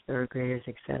graders, 3rd graders,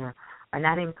 etc., are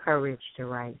not encouraged to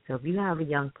write. So if you have a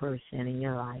young person in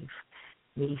your life,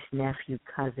 niece, nephew,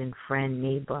 cousin, friend,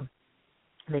 neighbor,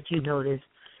 that you notice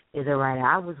is a writer.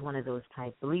 I was one of those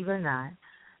types. Believe it or not,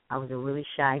 I was a really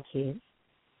shy kid.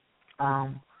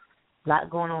 A lot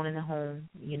going on in the home,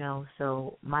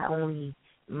 so my only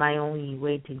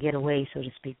way to get away, so to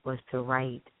speak, was to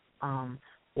write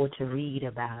or to read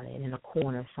about it in a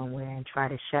corner somewhere and try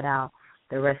to shut out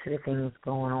the rest of the things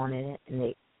going on in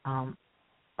it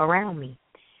around me.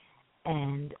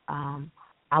 And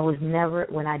I was never,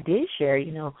 when I did share,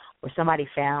 where somebody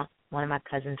one of my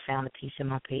cousins found a piece of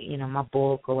my my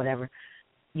book or whatever,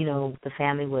 the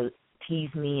family would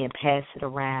tease me and pass it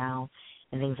around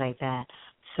and things like that.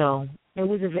 So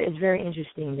it's very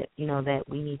interesting that, that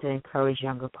we need to encourage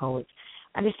younger poets.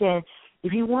 Understand,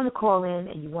 if you want to call in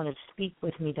and you want to speak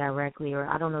with me directly, or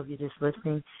I don't know if you're just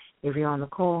listening, if you're on the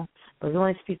call, but if you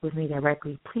want to speak with me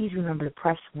directly, please remember to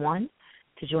press 1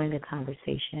 to join the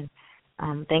conversation.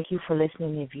 Thank you for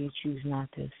listening if you choose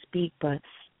not to speak, but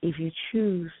if you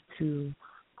choose to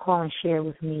call and share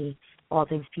with me all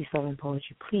things peace, love, and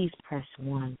poetry, please press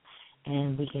 1.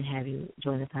 And we can have you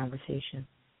join the conversation.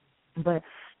 But,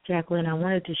 Jacqueline, I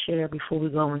wanted to share before we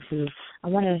go into, I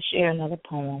want to share another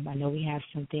poem. I know we have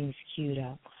some things queued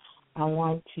up. I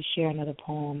want to share another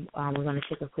poem. We're going to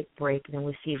take a quick break, and then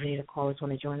we'll see if any of the callers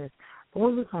want to join us. But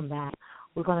when we come back,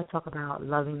 we're going to talk about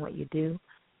loving what you do,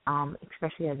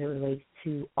 especially as it relates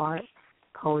to art,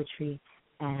 poetry,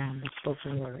 and the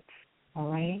spoken word.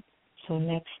 All right? So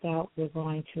next up, we're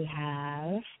going to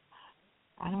have,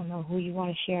 I don't know who you want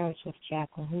to share us with,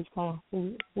 Jacqueline. Whose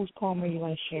poem are you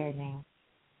want to share now?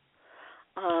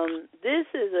 This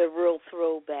is a real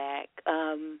throwback.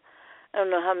 I don't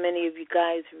know how many of you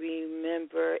guys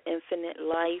remember Infinite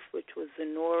Life, which was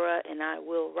Zenora and I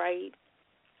Will Write.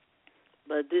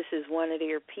 But this is one of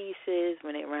their pieces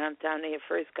when they around time they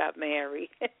first got married,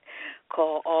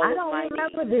 called All of My Needs. I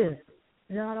don't remember this.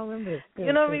 No, I don't remember this.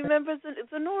 You don't remember?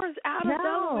 Zenora's out of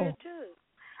Delaware, too.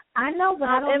 I know, but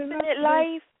I don't remember. Infinite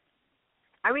Life.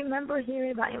 I remember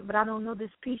hearing about it, but I don't know this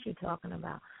piece you're talking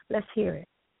about. Let's hear it.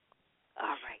 All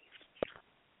right.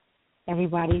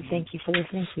 Everybody, thank you for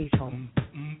listening. Please hold on.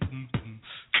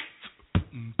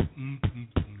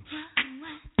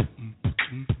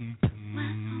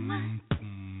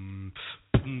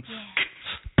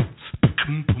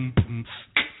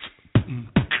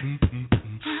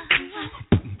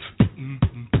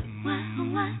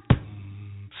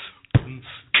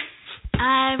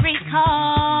 I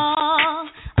recall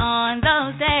on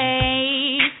those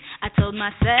days I told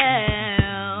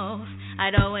myself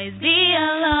I'd always be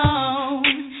alone,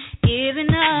 giving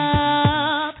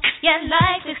up, yet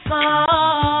like this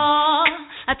fall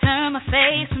I turn my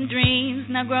face from dreams,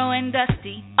 now growing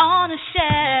dusty on a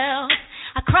shelf.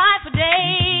 I cry for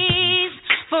days,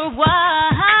 for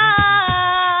what,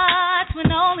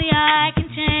 when only I can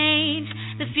change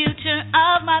the future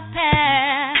of my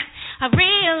past. I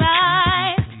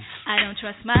realized I don't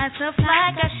trust myself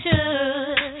like I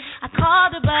should. I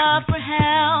called above for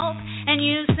help, and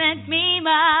you sent me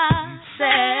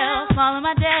myself. All of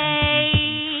my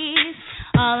days,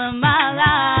 all of my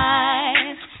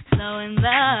life, so in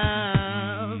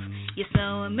love, you're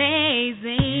so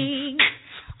amazing.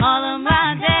 All of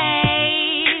my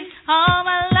days, all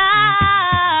my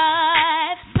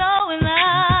life, so in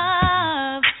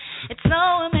love, it's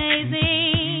so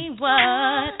amazing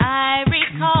what I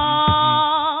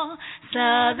recall.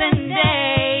 Southern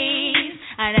days,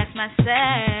 I'd ask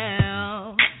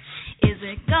myself, is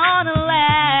it gonna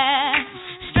last?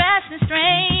 Stress and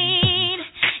strain,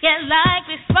 yet like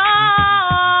this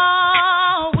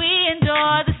fall, we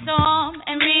endure the storm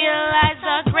and realize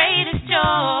our greatest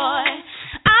joy.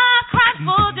 I cried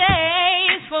for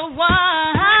days for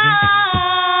one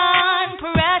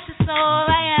precious soul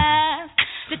I asked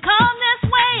to come this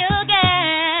way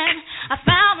again. I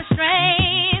found my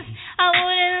strength, I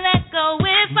wouldn't let go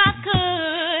if I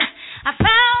could. I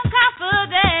found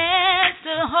confidence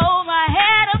to hold my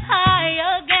head up high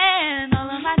again. All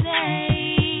of my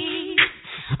days,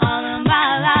 all of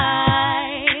my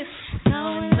life,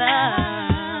 so in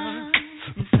love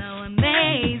and so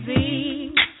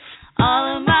amazing.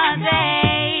 All of my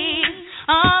days,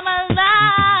 all my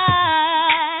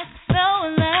life, so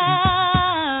in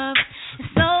love and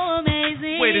so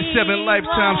amazing. Waited 7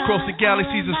 lifetimes, crossed the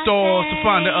galaxies and stars to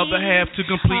find the other half to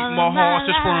complete my heart,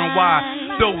 search for and why.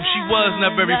 Though she was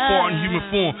not very far in human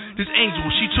form, this angel,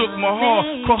 she took my heart,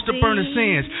 crossed the burning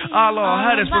sands. Allah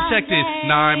had us protected.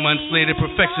 9 months later,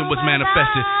 perfection was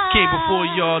manifested. Came before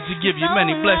y'all to give you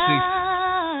many blessings.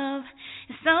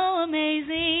 It's so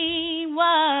amazing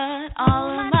what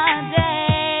all of my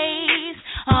days,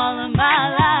 all of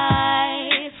my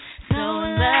life, so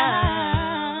in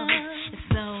love, it's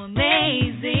so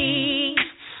amazing.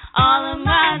 All of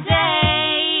my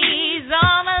days,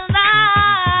 all my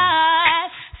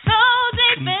life, so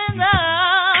deep in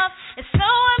love, it's so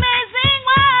amazing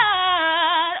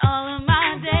what all of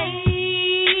my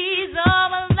days, all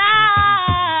my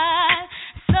life,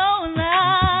 so in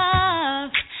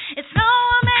love, it's so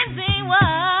amazing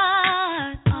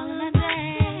what all of my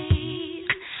days,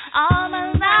 all my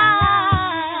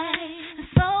life,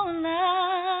 so in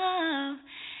love,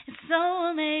 it's so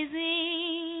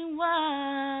amazing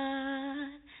what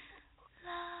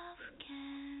love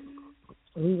can.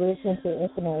 We listen to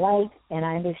Infinite Light, and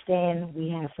I understand we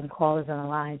have some callers on the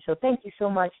line. So thank you so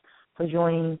much for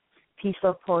joining Peace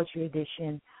Love Poetry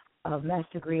edition of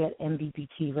Master Degree at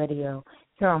MBPT Radio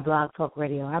here on Blog Talk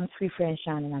Radio. I'm Sweet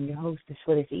Franchon, and I'm your hostess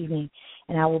for this evening,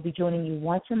 and I will be joining you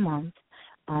once a month.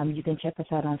 You can check us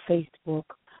out on Facebook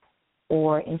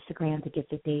or Instagram to get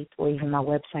the dates, or even my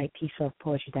website,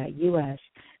 peacelovepoetry.us,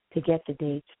 to get the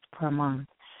dates per month.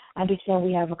 I understand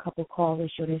we have a couple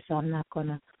callers joining, so I'm not going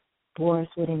to bore us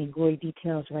with any gory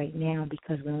details right now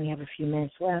because we only have a few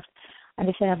minutes left. I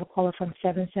understand I have a caller from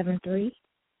 773.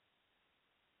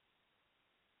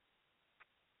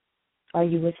 Are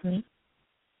you with me?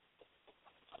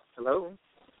 Hello.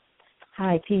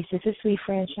 Hi, Peace. This is Sweet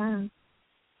Franchon.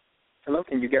 Hello,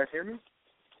 can you guys hear me?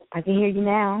 I can hear you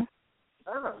now.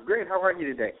 Oh, great. How are you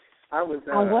today? I was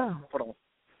well. Hold on.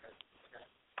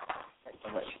 Thanks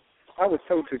so much. I was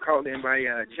told to call in by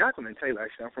Jacqueline Taylor.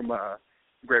 Actually, I'm from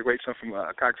Greg Waits. I'm from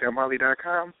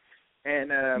cocktailmolly.com. And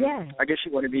yeah. I guess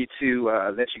she wanted me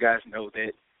to let you guys know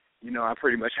that, you know, I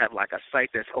pretty much have like a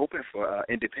site that's open for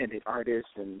independent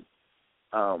artists and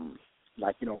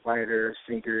like, you know, writers,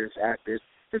 singers, actors.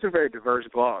 It's a very diverse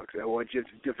blog, or just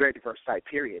a very diverse site,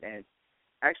 period. And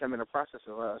actually, I'm in the process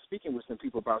of speaking with some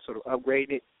people about sort of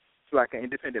upgrading it to like an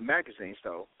independent magazine.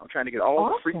 So I'm trying to get all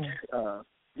the free, I'm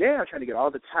trying to get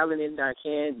all the talent in that I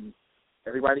can. And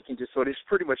everybody can just it's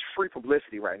pretty much free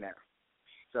publicity right now.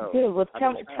 So good. Well,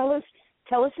 tell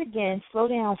us again. Slow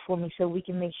down for me so we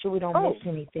can make sure we don't miss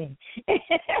anything.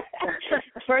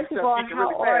 First of all,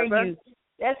 how are you?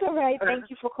 That's all right. Thank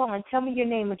you for calling. Tell me your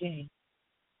name again.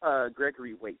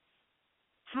 Gregory Waite.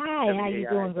 Hi, how you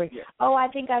doing, Greg? Yeah. Oh, I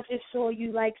think I just saw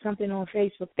you like something on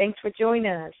Facebook. Thanks for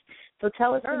joining us. So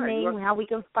tell us the name, how we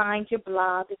can find your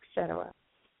blog, etc.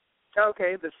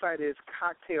 Okay, the site is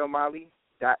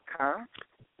cocktailmolly.com.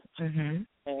 Mm-hmm.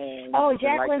 And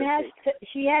Jacqueline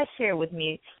she has shared with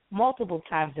me multiple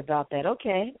times about that.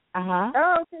 Okay.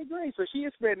 Oh, okay, great. So she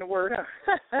is spreading the word, huh?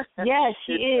 Yes,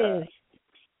 she is.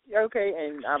 Okay,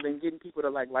 and I've been getting people to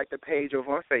like the page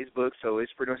over on Facebook, so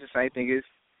it's pretty much the same thing as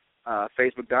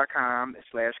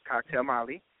Facebook.com/Cocktail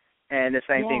Molly, and the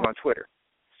same thing on Twitter.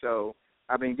 So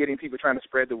I've been getting people trying to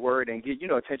spread the word and get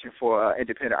attention for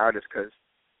independent artists, because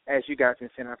as you guys can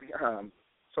see, I've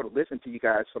sort of listened to you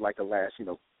guys for like the last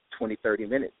 20, 30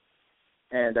 minutes,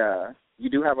 and you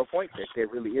do have a point that there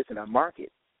really isn't a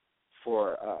market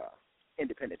for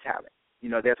independent talent.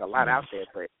 There's a lot out there,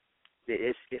 but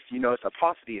it's a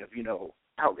paucity of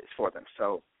outlets for them.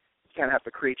 So you kind of have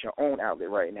to create your own outlet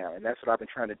right now, and that's what I've been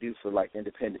trying to do for like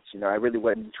independents. I really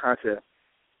wasn't trying to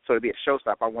sort of be a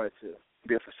showstopper. I wanted to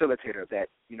be a facilitator of that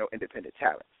independent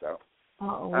talent. So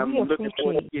I'm looking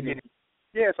forward to getting it.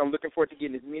 Yes, I'm looking forward to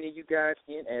getting as many of you guys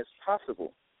in as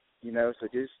possible. So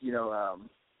just you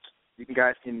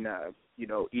guys can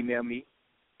email me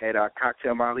at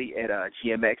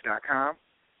cocktailmolly@gmx.com.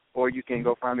 Or you can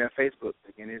go find me on Facebook.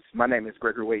 Again, my name is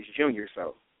Gregory Waits Jr.,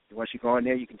 so once you go in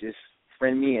there, you can just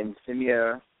friend me and send me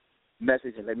a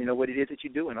message and let me know what it is that you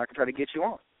do, and I can try to get you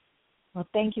on. Well,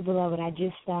 thank you, beloved. I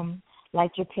just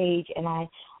liked your page, and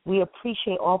we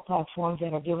appreciate all platforms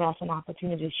that are giving us an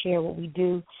opportunity to share what we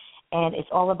do, and it's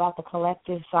all about the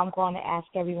collective. So I'm going to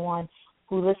ask everyone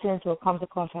who listens or comes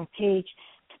across our page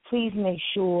to please make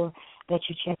sure that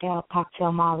you check out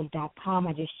cocktailmolly.com.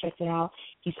 I just checked it out.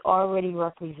 He's already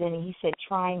representing. He said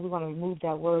trying. We're going to remove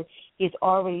that word. He's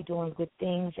already doing good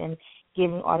things and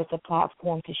giving artists a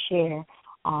platform to share.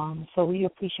 So we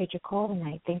appreciate your call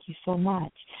tonight. Thank you so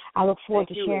much. I look forward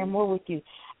to sharing more with you.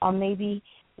 Maybe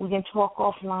we can talk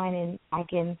offline and I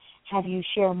can have you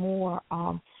share more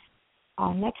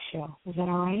next show. Is that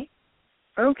all right?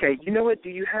 Okay. You know what? Do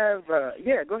you have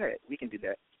go ahead. We can do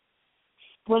that.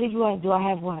 What do you want? Do I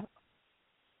have what?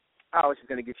 I was just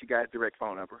going to get you guys' direct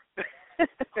phone number.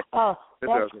 Oh,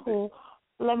 that's cool.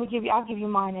 I'll give you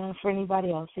mine for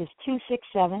anybody else. It's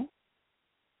 267.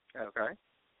 Okay.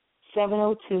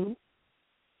 702.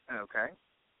 Okay.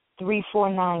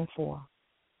 3494.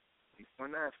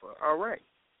 3494. All right.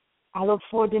 I look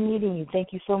forward to meeting you.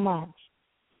 Thank you so much.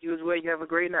 You as well. You have a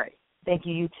great night. Thank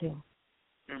you. You too.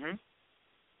 Mhm.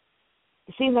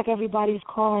 It seems like everybody's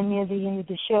calling near the end of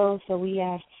the show, so we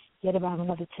have yet about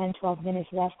another 10, 12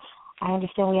 minutes left. I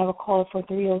understand we have a caller for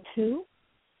 302.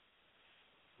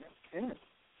 Okay.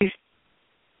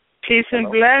 Peace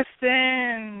and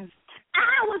blessings.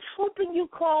 I was hoping you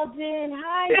called in.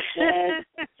 Hi, sis.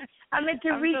 I meant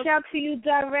to reach out to you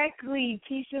directly.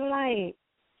 Peace and light.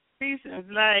 Peace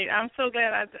and light. I'm so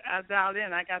glad I dialed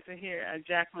in. I got to hear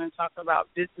Jacqueline talk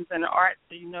about business and the arts.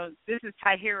 So, this is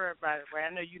Tahira, by the way. I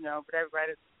know you know, but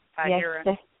everybody's Tahira.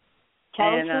 Yes,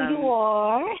 tell us who you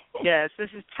are. Yes,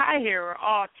 this is Tahira,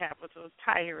 all capitals,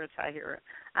 Tahira.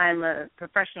 I'm a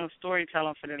professional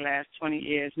storyteller for the last 20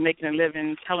 years, making a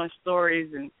living, telling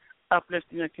stories and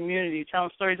uplifting the community, telling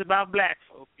stories about black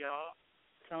folk, y'all.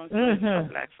 Telling stories about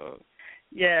black folk.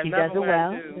 Yeah, she does it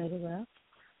well. Does it well.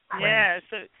 Yeah,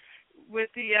 so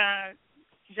with the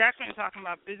Jacqueline talking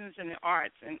about business and the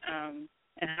arts and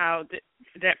how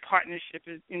that partnership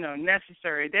is,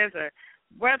 necessary. There's a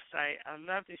website I'd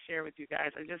love to share with you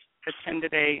guys. I just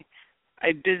attended a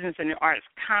business and the arts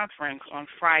conference on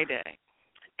Friday,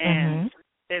 and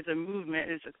there's a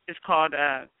movement. It's called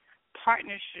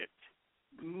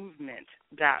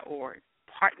partnershipmovement.org.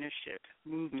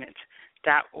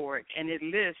 Partnershipmovement.org, and it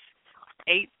lists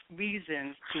 8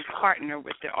 reasons to partner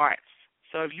with the arts.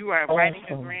 So if you are writing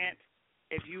a grant,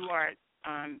 if you are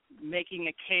making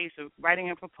a case of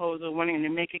writing a proposal, wanting to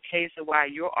make a case of why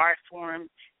your art form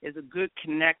is a good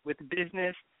connect with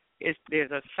business,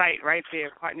 there's a site right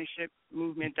there,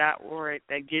 partnershipmovement.org,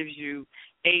 that gives you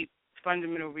 8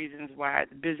 fundamental reasons why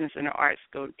the business and the arts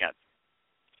go together.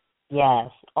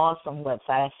 Yes, awesome website.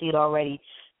 I see it already,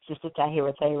 Sister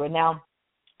Tahira. Now,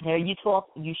 there you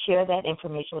share that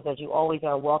information with us. You always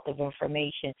are a wealth of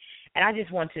information. And I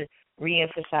just want to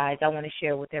reemphasize, I want to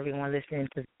share with everyone listening,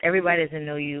 because everybody doesn't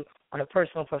know you on a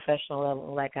personal, professional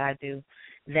level like I do,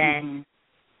 that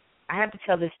I have to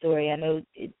tell this story. I know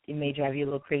it may drive you a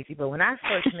little crazy, but when I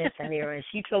first met Tahira and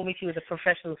she told me she was a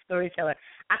professional storyteller,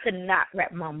 I could not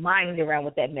wrap my mind around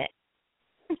what that meant.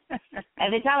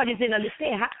 At the time, I just didn't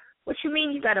understand. What you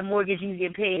mean you got a mortgage and you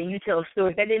get paid and you tell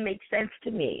stories? That didn't make sense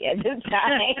to me at the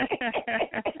time.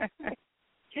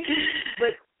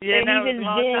 But yeah, that was a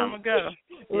long time ago.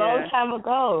 Long time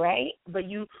ago, right? But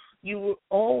you will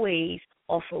always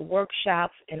offer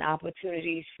workshops and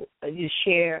opportunities to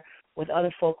share with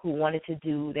other folk who wanted to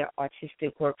do their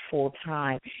artistic work full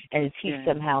time and to teach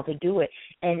them how to do it.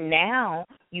 And now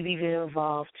you've even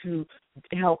evolved to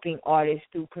helping artists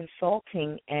through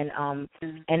consulting and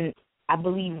I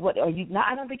believe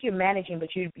I don't think you're managing,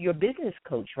 but you're a business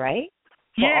coach, right?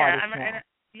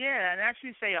 And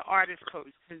actually say an artist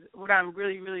coach, because what I'm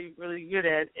really, really, really good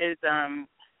at is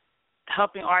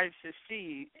helping artists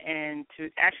succeed and to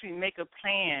actually make a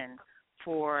plan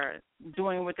for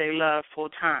doing what they love full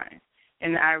time.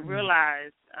 And I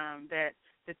realized that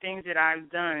the things that I've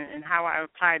done and how I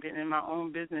applied it in my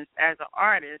own business as an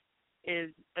artist is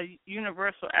a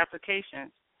universal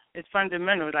application. It's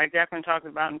fundamental, like Declan talked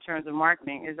about in terms of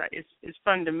marketing. It's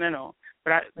fundamental.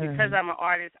 But because I'm an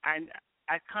artist, I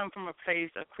come from a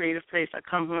creative place. I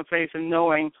come from a place of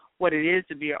knowing what it is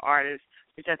to be an artist,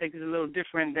 which I think is a little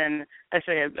different than, let's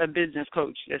say, a business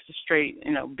coach. That's a straight,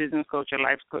 business coach or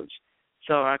life coach.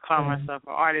 So I call myself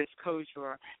an artist coach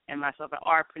and myself an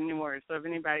artpreneur. So if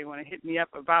anybody want to hit me up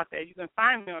about that, you can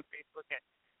find me on Facebook at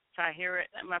Tahira.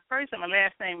 My first and my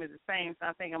last name is the same, so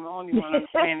I think I'm the only one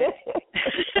understanding it.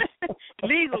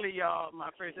 Legally, y'all, my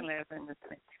first and last name is the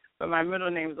same. But my middle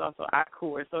name is also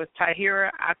Akua. So it's Tahira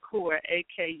Akua,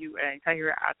 Akua,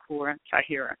 Tahira Akua,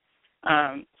 Tahira.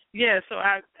 So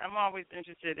I'm always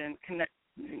interested in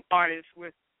connecting artists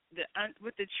with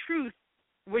the truth,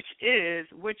 which is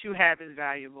what you have is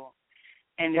valuable.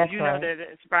 And if know that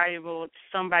it's valuable,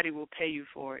 somebody will pay you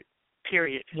for it,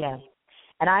 period. Yes.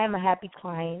 And I am a happy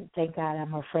client. Thank God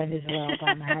I'm her friend as well, but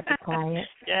I'm a happy client.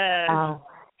 Yes.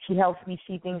 She helps me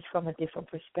see things from a different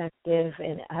perspective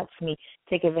and helps me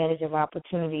take advantage of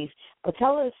opportunities. But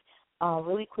tell us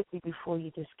really quickly before you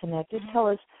disconnect, tell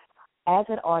us, as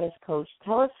an artist coach,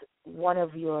 tell us one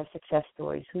of your success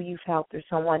stories, who you've helped or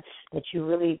someone that you're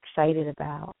really excited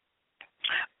about.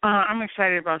 I'm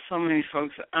excited about so many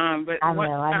folks. But I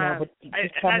know, but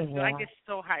just tell me more. I get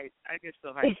so hyped.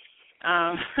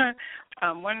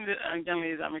 One of the young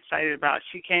ladies I'm excited about,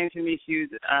 she came to me. She's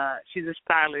a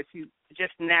stylist. She's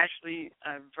just naturally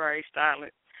very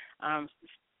stylish.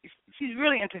 She's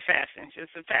really into fashion. She's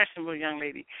a fashionable young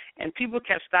lady. And people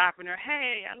kept stopping her,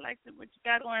 hey, I like what you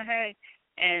got on, hey.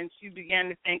 And she began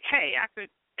to think, hey,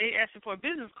 they asked her for a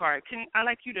business card. I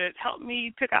like you to help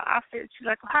me pick out outfits? She's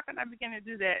like, well, how can I begin to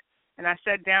do that? And I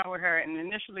sat down with her, and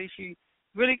initially she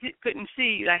really couldn't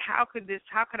see, like, how could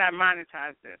I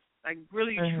monetize this? Like,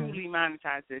 really, truly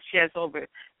monetize this. She has over,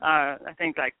 I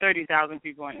think, like 30,000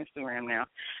 people on Instagram now.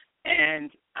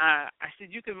 And I said,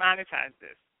 you can monetize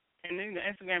this. And then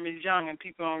Instagram is young, and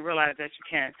people don't realize that you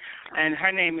can. And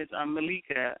her name is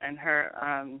Malika, and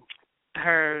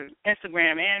her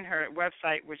Instagram and her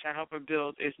website, which I help her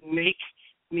build, is Make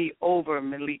Me Over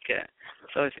Malika.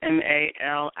 So it's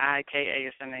Malika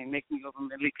is her name,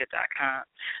 MakeMeOverMalika.com.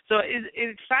 So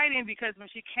it's exciting because when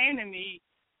she came to me,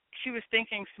 she was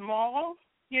thinking small,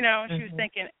 she was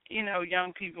thinking,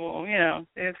 young people,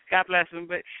 God bless them,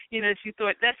 but, she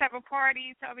thought, let's have a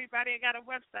party, tell everybody I got a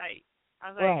website. I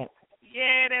was like,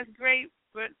 yeah, that's great,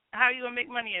 but how are you going to make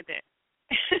money at that?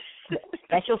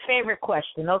 That's your favorite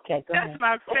question. Okay, go ahead. That's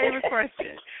my favorite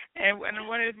question. And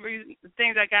one of the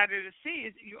things I got her to see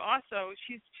is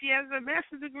she has a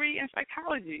master's degree in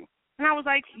psychology. And I was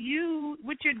like,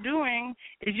 what you're doing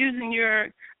is using your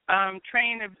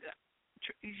trained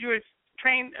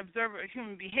observer of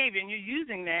human behavior, and you're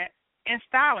using that in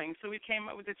styling. So we came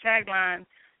up with the tagline,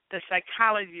 the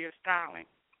psychology of styling.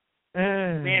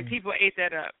 Man, people ate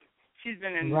that up. She's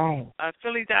been in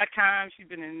Philly.com. She's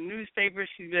been in newspapers.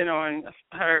 She's been on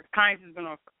her clients has been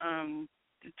on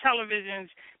the televisions.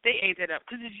 They ate that up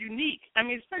because it's unique. I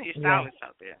mean, there's plenty of stylists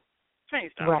out there. Plenty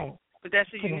of stylists. But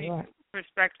that's a unique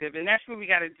perspective, and that's what we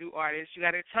got to do, artists. You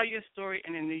got to tell your story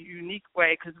in a unique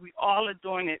way because we all are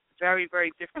doing it very,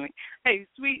 very differently. Hey,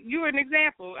 Sweet, you're an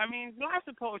example. I mean, lots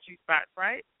of poetry spots,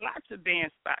 right? Lots of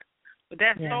band spots. But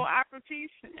that soul opera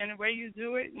piece and the way you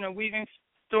do it, weaving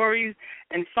stories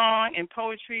and song and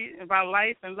poetry about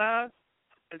life and love,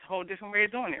 it's a whole different way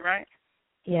of doing it, right?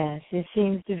 Yes, it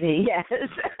seems to be. Yes.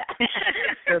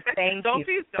 So thank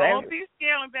you. Don't be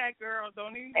scaling back, girl.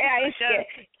 Don't even.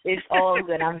 It's all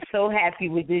good. I'm so happy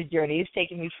with this journey. It's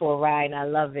taking me for a ride, and I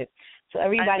love it. So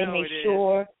everybody, make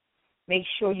sure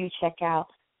you check out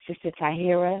Sister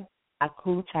Tahira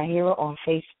Akua Tahira on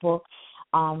Facebook,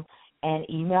 and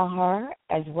email her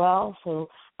as well. So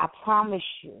I promise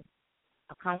you,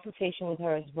 a consultation with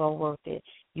her is well worth it.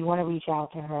 You want to reach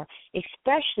out to her,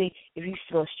 especially if you're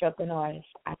still a struggling artist.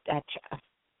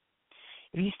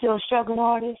 If you're still a struggling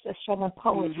artist, a struggling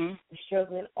poet, a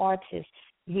struggling artist,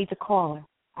 you need to call her.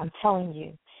 I'm telling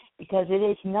you, because it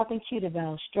is nothing cute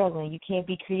about struggling. You can't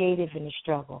be creative in the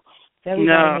struggle. So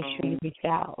everybody make sure you reach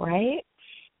out, right?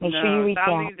 Make sure you reach out.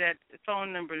 I'll leave that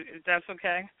phone number. If that's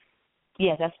okay?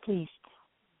 Yeah, that's please.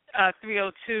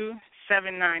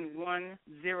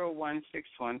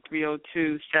 302-791-0161.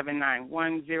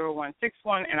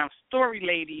 302-791-0161. And I'm Story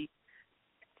Lady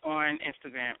on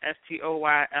Instagram.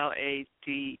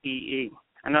 STOYLADEE.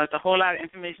 I know it's a whole lot of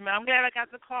information, but I'm glad I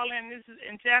got to call in. This is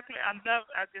Jacqueline. I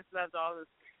just loved all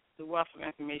the wealth of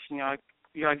information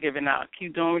y'all giving out.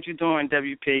 Keep doing what you're doing,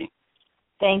 WP.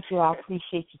 Thank you. I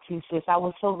appreciate you too, sis. I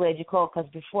was so glad you called because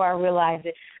before I realized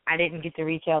it, I didn't get to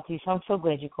reach out to you. So I'm so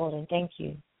glad you called in. Thank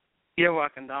you. You're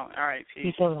welcome, Dawn. All right, peace.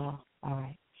 Peace and love.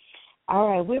 All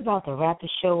right. We're about to wrap the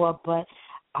show up, but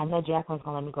I know Jacqueline's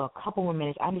going to let me go a couple more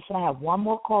minutes. I understand I have one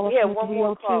more caller. Yeah, one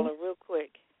more caller real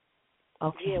quick.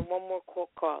 Okay. Yeah, one more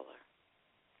caller.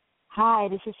 Hi,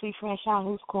 this is Sweet Franchon.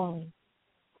 Who's calling?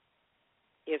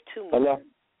 You have two more. Hello.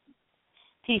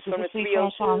 Peace. This is Sweet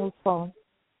Franchon. Who's calling?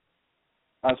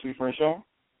 Hi, Sweet Franchon.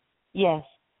 Yes.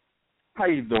 How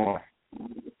you doing?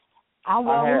 I'm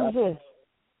well. Who's this?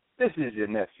 This is your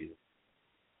nephew.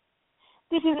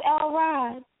 This is L.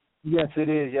 Rod. Yes, it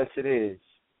is. Yes, it is.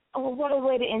 Oh, what a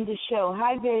way to end the show.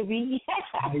 Hi, baby.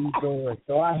 How you doing?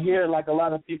 So I hear like a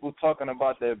lot of people talking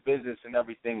about their business and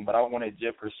everything, but I wanted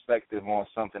your perspective on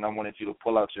something. I wanted you to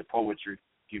pull out your poetry,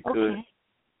 if you could.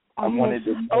 I wanted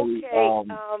to know,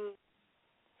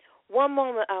 one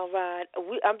moment, Alrod.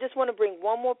 I just want to bring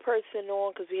one more person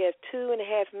on because we have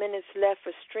 2.5 minutes left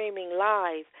for streaming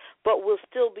live, but we'll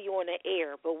still be on the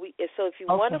air. So if you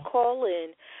want to call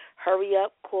in, hurry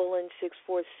up, call in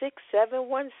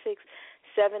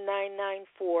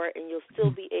 646-716-7994, and you'll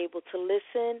still be able to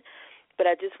listen. But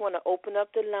I just want to open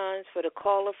up the lines for the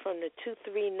caller from the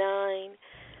 239.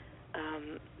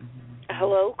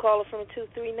 Hello, caller from the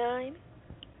 239.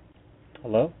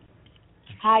 Hello?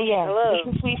 Hi, yes. Hello.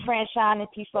 This is Sweet Franchon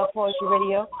and Peace Love Poetry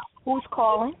Radio. Who's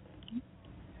calling?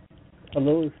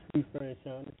 Hello, it's Sweet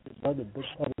Franchon. It's your brother, Book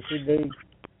Publisher Dave.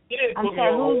 I'm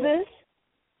sorry, who's this?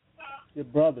 Your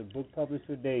brother, Book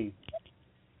Publisher Dave.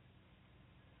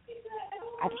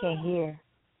 I can't hear.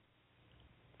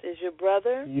 Is your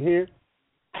brother? You hear?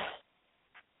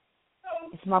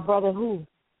 It's my brother who?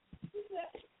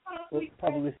 Book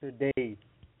Publisher Dave.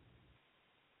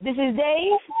 This is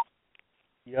Dave?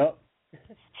 Yep.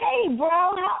 Hey, bro,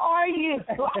 how are you?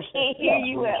 I can't hear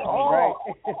you at all. Right.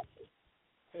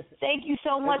 Thank you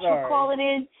so much for calling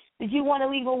in. Did you want to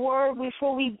leave a word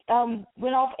before we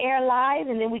went off air live,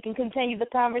 and then we can continue the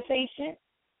conversation?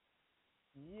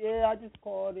 Yeah, I just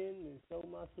called in and showed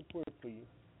my support for you.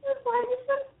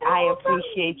 I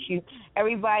appreciate you.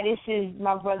 Everybody, this is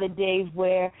my brother Dave,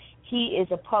 where he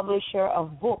is a publisher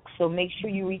of books, so make sure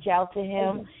you reach out to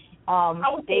him.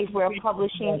 Dave Ware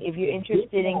Publishing, if you're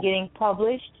interested in getting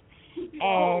published.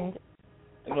 And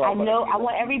I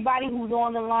want everybody who's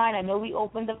on the line, I know we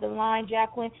opened up the line,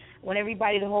 Jacqueline. I want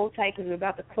everybody to hold tight because we're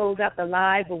about to close out the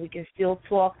live, but we can still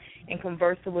talk and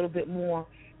converse a little bit more.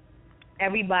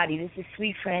 Everybody, this is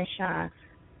Sweet Franchon.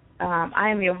 I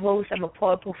am your host. I'm a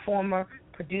poet, performer,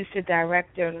 producer,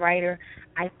 director, and writer.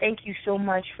 I thank you so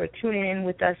much for tuning in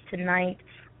with us tonight.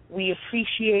 We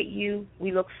appreciate you.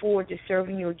 We look forward to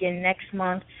serving you again next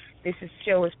month. This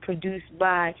show is produced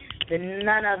by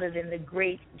none other than the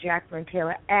great Jacqueline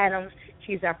Taylor Adams.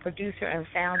 She's our producer and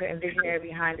founder and visionary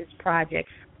behind this project.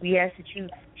 We ask that you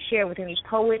share with any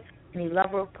poet, any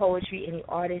lover of poetry, any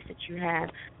artist that you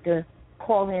have to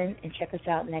call in and check us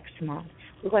out next month.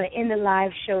 We're going to end the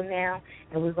live show now,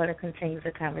 and we're going to continue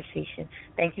the conversation.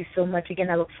 Thank you so much. Again,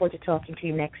 I look forward to talking to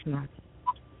you next month.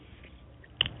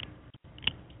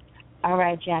 All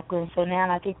right, Jacqueline. So now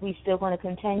I think we're still going to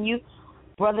continue.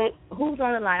 Brother, who's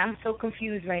on the line? I'm so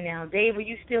confused right now. Dave, are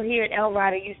you still here? And L.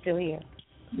 Rod, are you still here?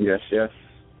 Yes. Okay,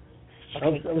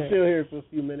 I'm still here for a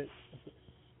few minutes.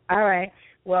 All right.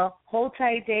 Well, hold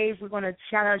tight, Dave. We're going to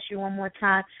shout out you one more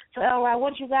time. So, L. Rod,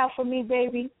 what you got for me,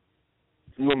 baby?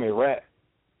 You want me to rap?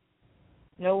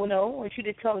 No. I want you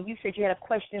to tell me. You said you had a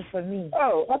question for me.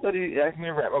 Oh, I thought you asked me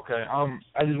to rap. Okay.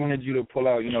 I just wanted you to pull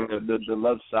out, the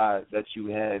love side that you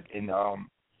had and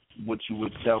what you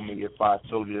would tell me if I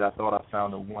told you that I thought I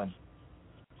found the one.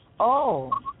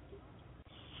 Oh.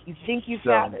 You think you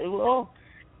found it? Well,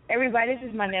 everybody, this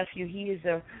is my nephew. He is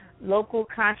a local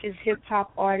conscious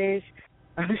hip-hop artist.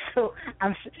 I'm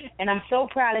so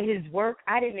proud of his work.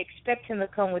 I didn't expect him to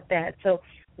come with that. So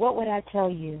what would I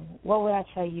tell you? What would I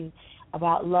tell you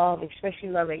about love, especially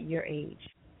love at your age?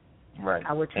 Right.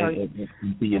 I would tell you.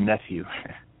 Be your nephew.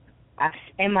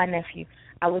 And my nephew.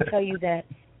 I would tell you that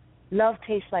love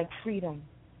tastes like freedom.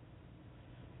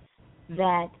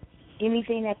 That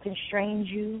anything that constrains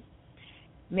you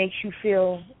makes you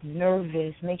feel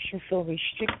nervous, makes you feel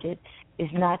restricted, is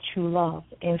not true love.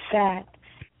 In fact,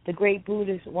 the great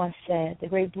Buddha once said,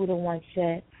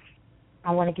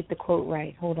 I want to get the quote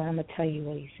right. Hold on, I'm going to tell you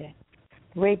what he said.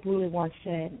 The great Buddha once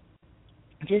said,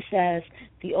 just as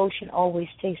the ocean always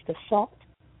tastes of salt,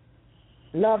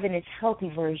 love in its healthy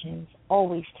versions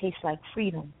always tastes like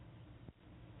freedom.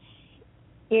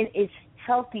 In its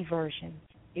healthy versions,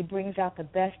 it brings out the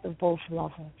best of both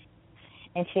lovers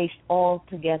and tastes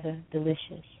altogether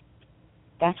delicious.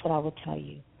 That's what I would tell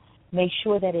you. Make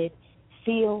sure that it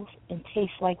feels and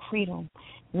tastes like freedom.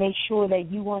 Make sure that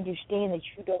you understand that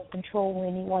you don't control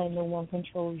anyone and no one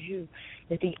controls you.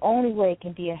 That the only way it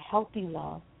can be a healthy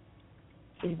love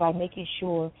is by making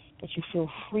sure that you feel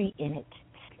free in it,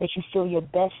 that you feel your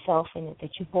best self in it, that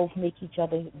you both make each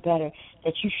other better,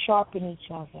 that you sharpen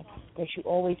each other, that you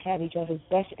always have each other's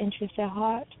best interests at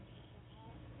heart,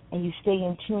 and you stay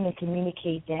in tune and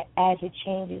communicate that as it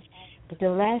changes. But the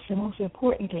last and most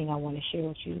important thing I want to share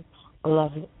with you,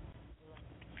 beloved,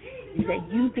 is that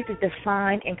you get to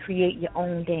define and create your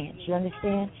own dance. You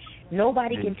understand?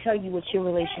 Nobody can tell you what your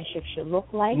relationship should look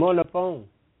like. I'm on the phone.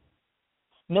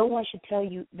 No one can tell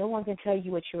you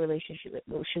what your relationship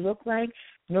should look like.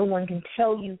 No one can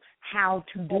tell you how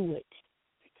to do it.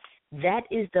 That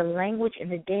is the language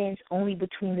and the dance only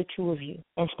between the two of you.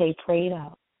 And stay prayed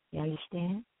out. You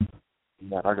understand?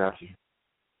 Yeah, I got you.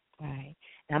 Right.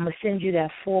 And I'm going to send you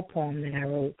that full poem that I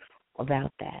wrote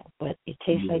about that. But it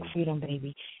tastes like freedom,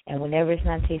 baby. And whenever it's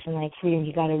not tasting like freedom,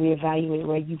 you got to reevaluate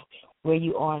where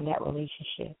you are in that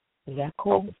relationship. Is that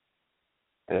cool?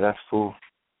 Yeah, that's cool.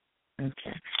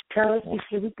 Okay. Tell us,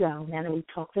 before we go, now that we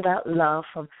talked about love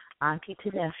from auntie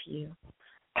to nephew,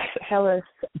 tell us,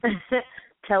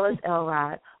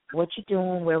 Elrod, what you're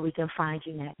doing, where we can find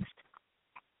you next.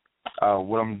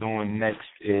 What I'm doing next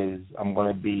is I'm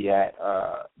going to be at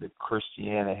the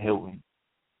Christiana Hilton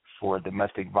for a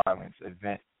domestic violence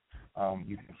event.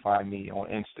 You can find me on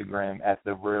Instagram at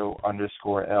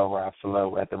 @the_real_Elrod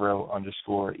Flow, at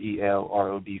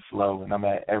 @the_real_ELROD Flow, and I'm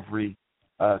at every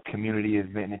community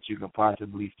event that you can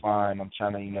possibly find. I'm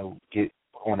trying to, get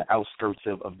on the outskirts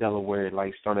of Delaware,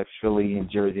 like start at Philly and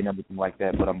Jersey and everything like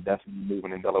that, but I'm definitely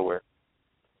moving in Delaware.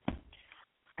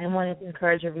 I want to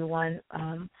encourage everyone.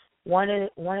 One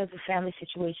of the family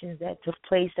situations that took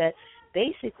place that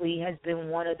basically has been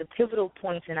one of the pivotal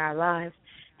points in our lives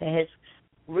that has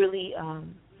really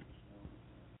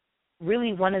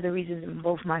one of the reasons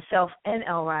both myself and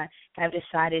Elrod have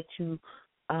decided to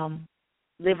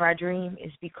live our dream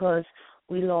is because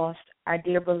we lost our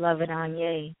dear beloved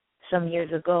Anye some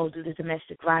years ago due to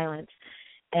domestic violence.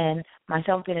 And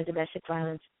myself being a domestic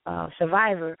violence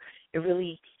survivor, it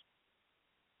really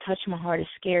touched my heart. It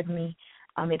scared me.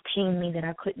 It pained me that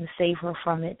I couldn't save her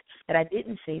from it, that I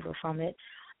didn't save her from it.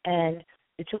 And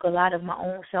it took a lot of my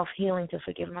own self-healing to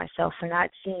forgive myself for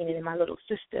not seeing it in my little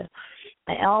sister.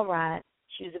 And Elrod,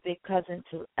 she was a big cousin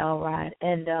to Elrod,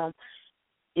 and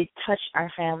it touched our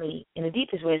family in the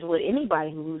deepest ways. With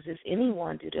anybody who loses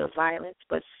anyone due to violence,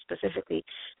 but specifically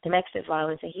domestic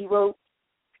violence. And he wrote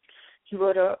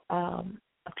a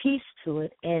piece to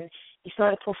it, and he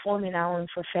started performing not only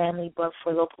for family but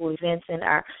for local events. And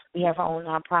we have our own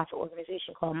nonprofit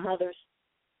organization called Mothers,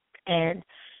 and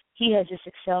he has just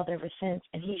excelled ever since.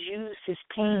 And he's used his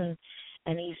pain,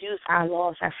 and he's used our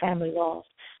loss, our family loss,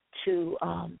 to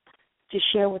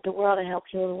share with the world and help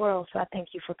heal the world. So I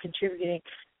thank you for contributing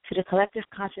to the collective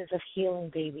conscience of healing,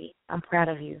 baby. I'm proud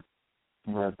of you.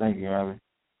 Well, thank you, Abby.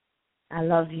 I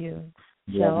love you.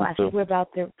 Yeah, so I think we're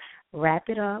about to wrap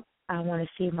it up. I want to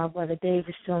see if my brother Dave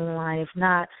is still in the line. If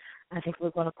not, I think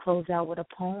we're going to close out with a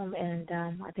poem. And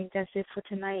I think that's it for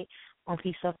tonight on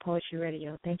Peace Love Poetry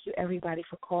Radio. Thank you, everybody,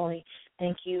 for calling.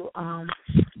 Thank you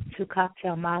to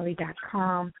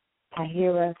CocktailMolly.com,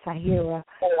 Tahira,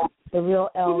 The Real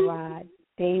Elrod,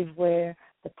 Dave Ware,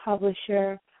 the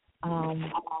publisher. I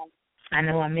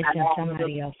know I'm missing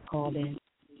somebody else called in.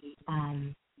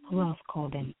 Who else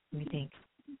called in? Let me think.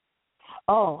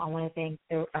 Oh, I want to thank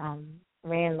the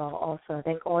Randlaw also.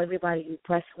 Thank everybody who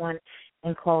pressed one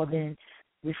and called in.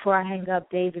 Before I hang up,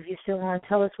 Dave, if you're still on,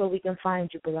 tell us where we can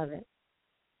find you, beloved.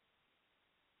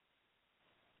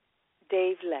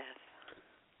 Dave left.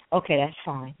 Okay, that's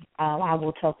fine. I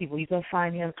will tell people you can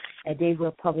find him at Dave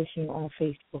Ware Publishing on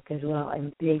Facebook as well,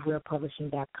 and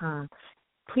DaveWarePublishing.com.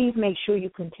 Please make sure you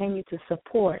continue to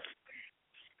support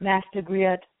Master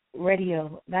Griot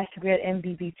Radio, Master Griot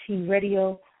MBBT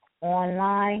Radio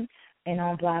online and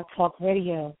on Blog Talk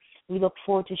Radio. We look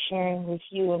forward to sharing with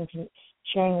you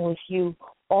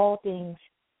all things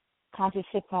conscious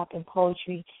hip hop and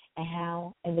poetry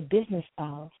and the business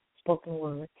of spoken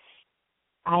word.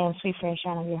 I am Sweet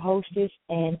Franchon. I'm your hostess,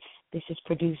 and this is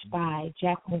produced by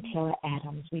Jacqueline Taylor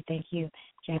Adams. We thank you.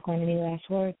 Jacqueline, any last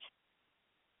words?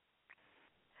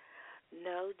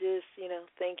 No, just,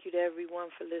 thank you to everyone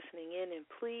for listening in, and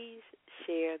please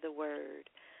share the word.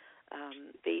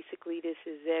 Basically, this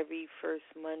is every first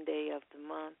Monday of the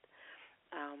month,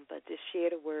 but just share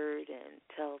the word and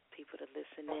tell people to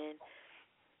listen in.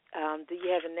 Do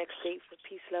you have a next date for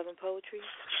Peace, Love, and Poetry?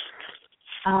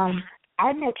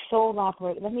 Our next soul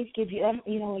opera, let me give you, I'm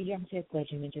so glad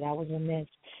you mentioned I was in this.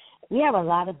 We have a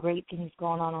lot of great things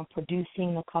going on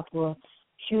producing a couple of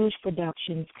huge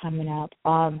productions coming up.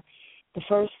 The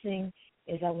first thing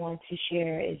is I want to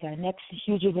share is our next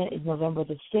huge event is November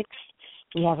the 6th.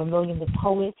 We have Million the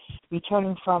Poet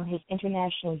returning from his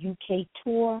international UK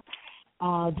tour,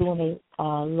 doing a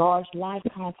large live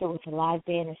concert with a live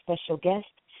band and special guest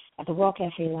at the World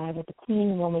Cafe Live at the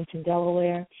Queen in Wilmington,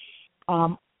 Delaware.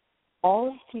 All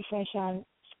of Sweet Franchon's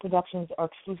productions are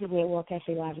exclusively at World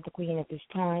Cafe Live at the Queen at this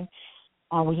time.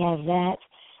 We have that.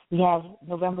 We have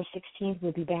November 16th.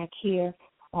 We'll be back here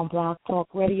on Blog Talk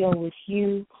Radio with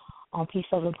you on Peace,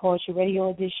 Love, and Poetry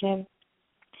Radio Edition.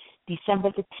 December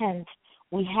the 10th,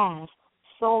 we have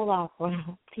Soul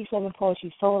Opera, Peace, Love, and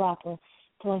Poetry Soul Opera,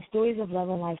 telling stories of love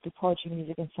and life through poetry,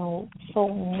 music, and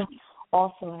song,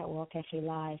 also at World Cafe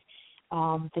Live.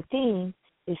 The theme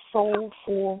is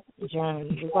Soulful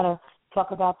Journey. We're going to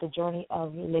talk about the journey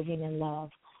of living in love.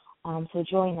 So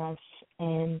join us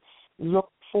and look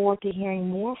forward to hearing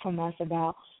more from us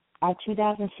about our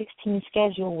 2016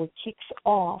 schedule, which kicks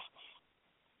off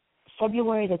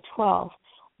February the 12th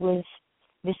with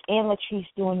Miss Ann Latrice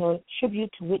doing a tribute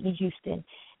to Whitney Houston.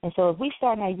 And so if we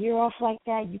start our year off like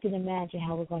that, you can imagine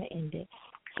how we're going to end it.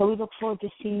 So we look forward to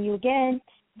seeing you again,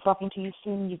 talking to you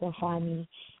soon. You can find me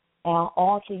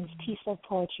all things Peace, Love,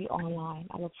 Poetry online.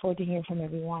 I look forward to hearing from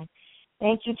everyone.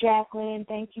 Thank you, Jacqueline.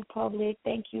 Thank you, Public.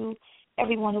 Thank you,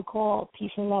 everyone who called. Peace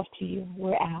and love to you.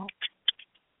 We're out.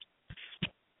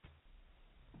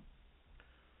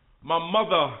 My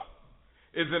mother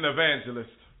is an evangelist,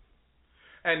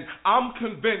 and I'm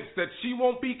convinced that she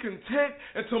won't be content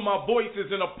until my voice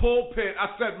is in a pulpit.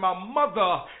 I said my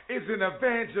mother is an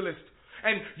evangelist,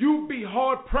 and you'd be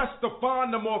hard-pressed to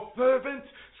find a more fervent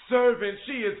servant.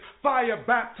 She is fire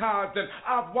baptized, and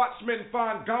I've watched men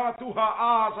find God through her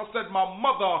eyes. I said my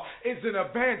mother is an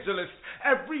evangelist.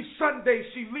 Every Sunday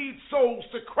she leads souls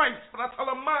to Christ, but I tell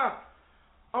her, Ma,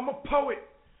 I'm a poet.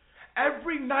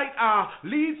 Every night I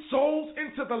lead souls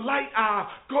into the light. I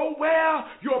go where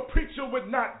your preacher would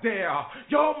not dare.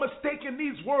 Y'all mistaking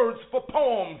these words for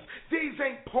poems. These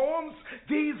ain't poems,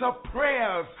 these are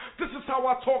prayers. This is how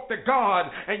I talk to God,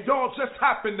 and y'all just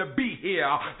happen to be here.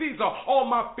 These are all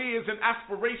my fears and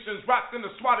aspirations wrapped in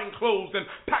the swatting clothes and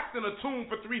packed in a tomb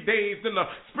for 3 days. Then the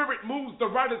Spirit moves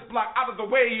the writer's block out of the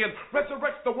way and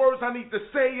resurrects the words I need to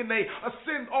say, and they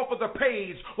ascend off of the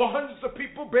page while hundreds of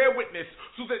people bear witness,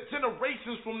 so that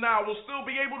generations from now will still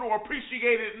be able to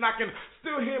appreciate it, and I can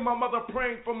still hear my mother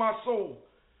praying for my soul,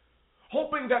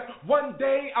 hoping that one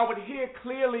day I would hear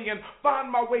clearly and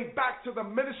find my way back to the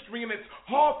ministry. And it's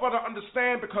hard for her to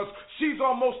understand because she's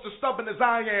almost as stubborn as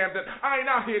I am, that I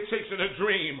ain't out here chasing a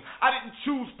dream. I didn't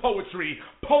choose poetry.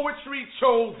 Poetry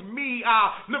chose me.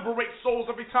 I liberate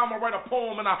souls every time I write a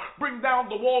poem, and I bring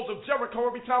down the walls of Jericho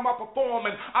every time I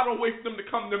perform, and I don't wait for them to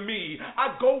come to me.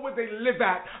 I go where they live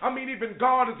at. I mean, even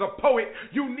God is a poet.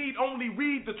 You need only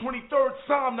read the 23rd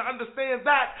Psalm to understand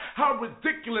that. How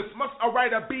ridiculous must a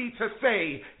writer be to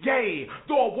say, yea,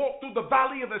 though I walk through the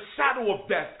valley of the shadow of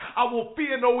death, I will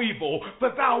fear no evil, for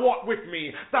thou art with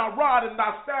me. Thy rod and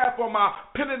thy staff are my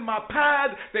pen and my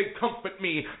pad, they comfort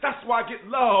me. That's why I get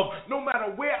love no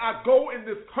matter where I go in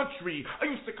this country. I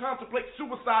used to contemplate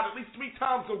suicide at least 3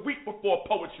 times a week before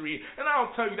poetry, and I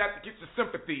don't tell you that to get your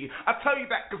sympathy. I tell you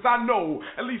that because I know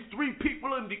at least 3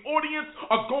 people in the audience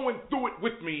are going through it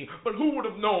with me. But who would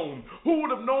have known? Who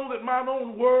would have known that my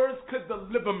own words could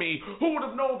deliver me? Who would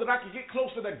have known that I could get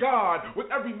closer to God with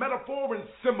every metaphor and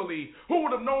simile? Who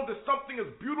would have known that something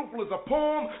as beautiful as a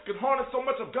poem could harness so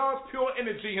much of God's pure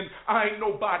energy? And I ain't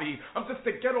nobody. I'm just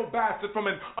a ghetto bastard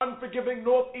from an unforgiving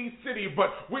northeast city.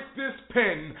 But with this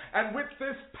pen and with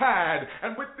this pad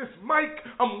and with this mic,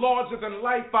 I'm larger than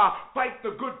life. I fight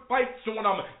the good fight, so when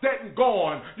I'm dead and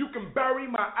gone, you can bury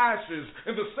my ashes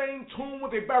in the same tomb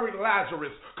where they buried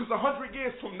Lazarus. Because 100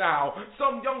 years from now,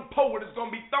 some young poet is going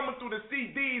to be thumbing through the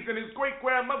CDs in his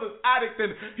great-grandmother's addict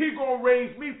and he gonna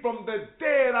raise me from the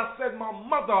dead. I said my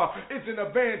mother is an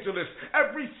evangelist.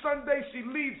 Every Sunday she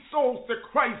leads souls to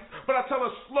Christ, but I tell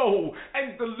her slow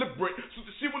and deliberate so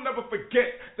that she will never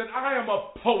forget that I am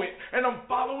a poet and I'm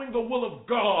following the will of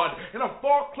God, and I'm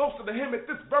far closer to him at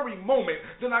this very moment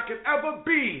than I could ever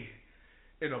be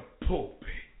in a pulpit.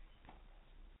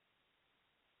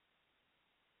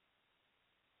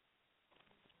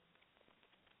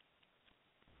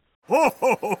 Ho,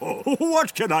 ho, ho, ho.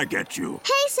 What can I get you?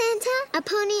 Hey, Santa! A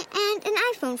pony and an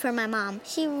iPhone for my mom.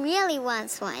 She really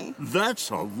wants one. That's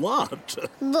a lot.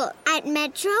 Look, at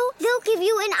Metro, they'll give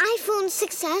you an iPhone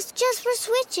 6S just for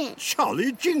switching.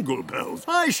 Jolly jingle bells.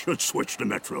 I should switch to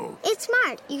Metro. It's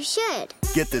smart. You should.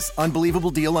 Get this unbelievable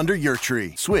deal under your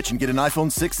tree. Switch and get an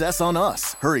iPhone 6S on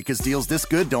us. Hurry, because deals this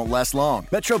good don't last long.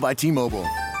 Metro by T-Mobile.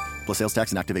 Plus sales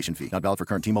tax and activation fee. Not valid for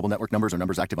current T-Mobile network numbers or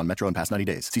numbers active on Metro in past 90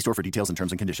 days. See store for details and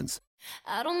terms and conditions.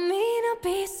 I don't mean to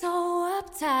be so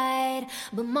uptight,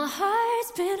 but my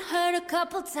heart's been hurt a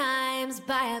couple times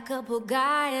by a couple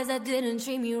guys that didn't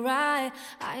treat me right.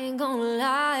 I ain't gonna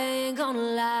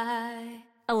lie.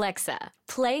 Alexa,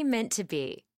 play Meant to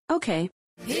Be. Okay.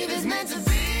 If it's meant to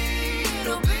be,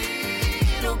 it'll be,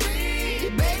 it'll be.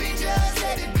 Baby, just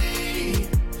let it be.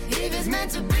 If it's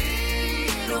meant to be,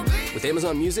 it'll be. With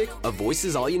Amazon Music, a voice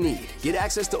is all you need. Get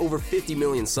access to over 50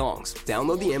 million songs.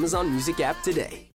 Download the Amazon Music app today.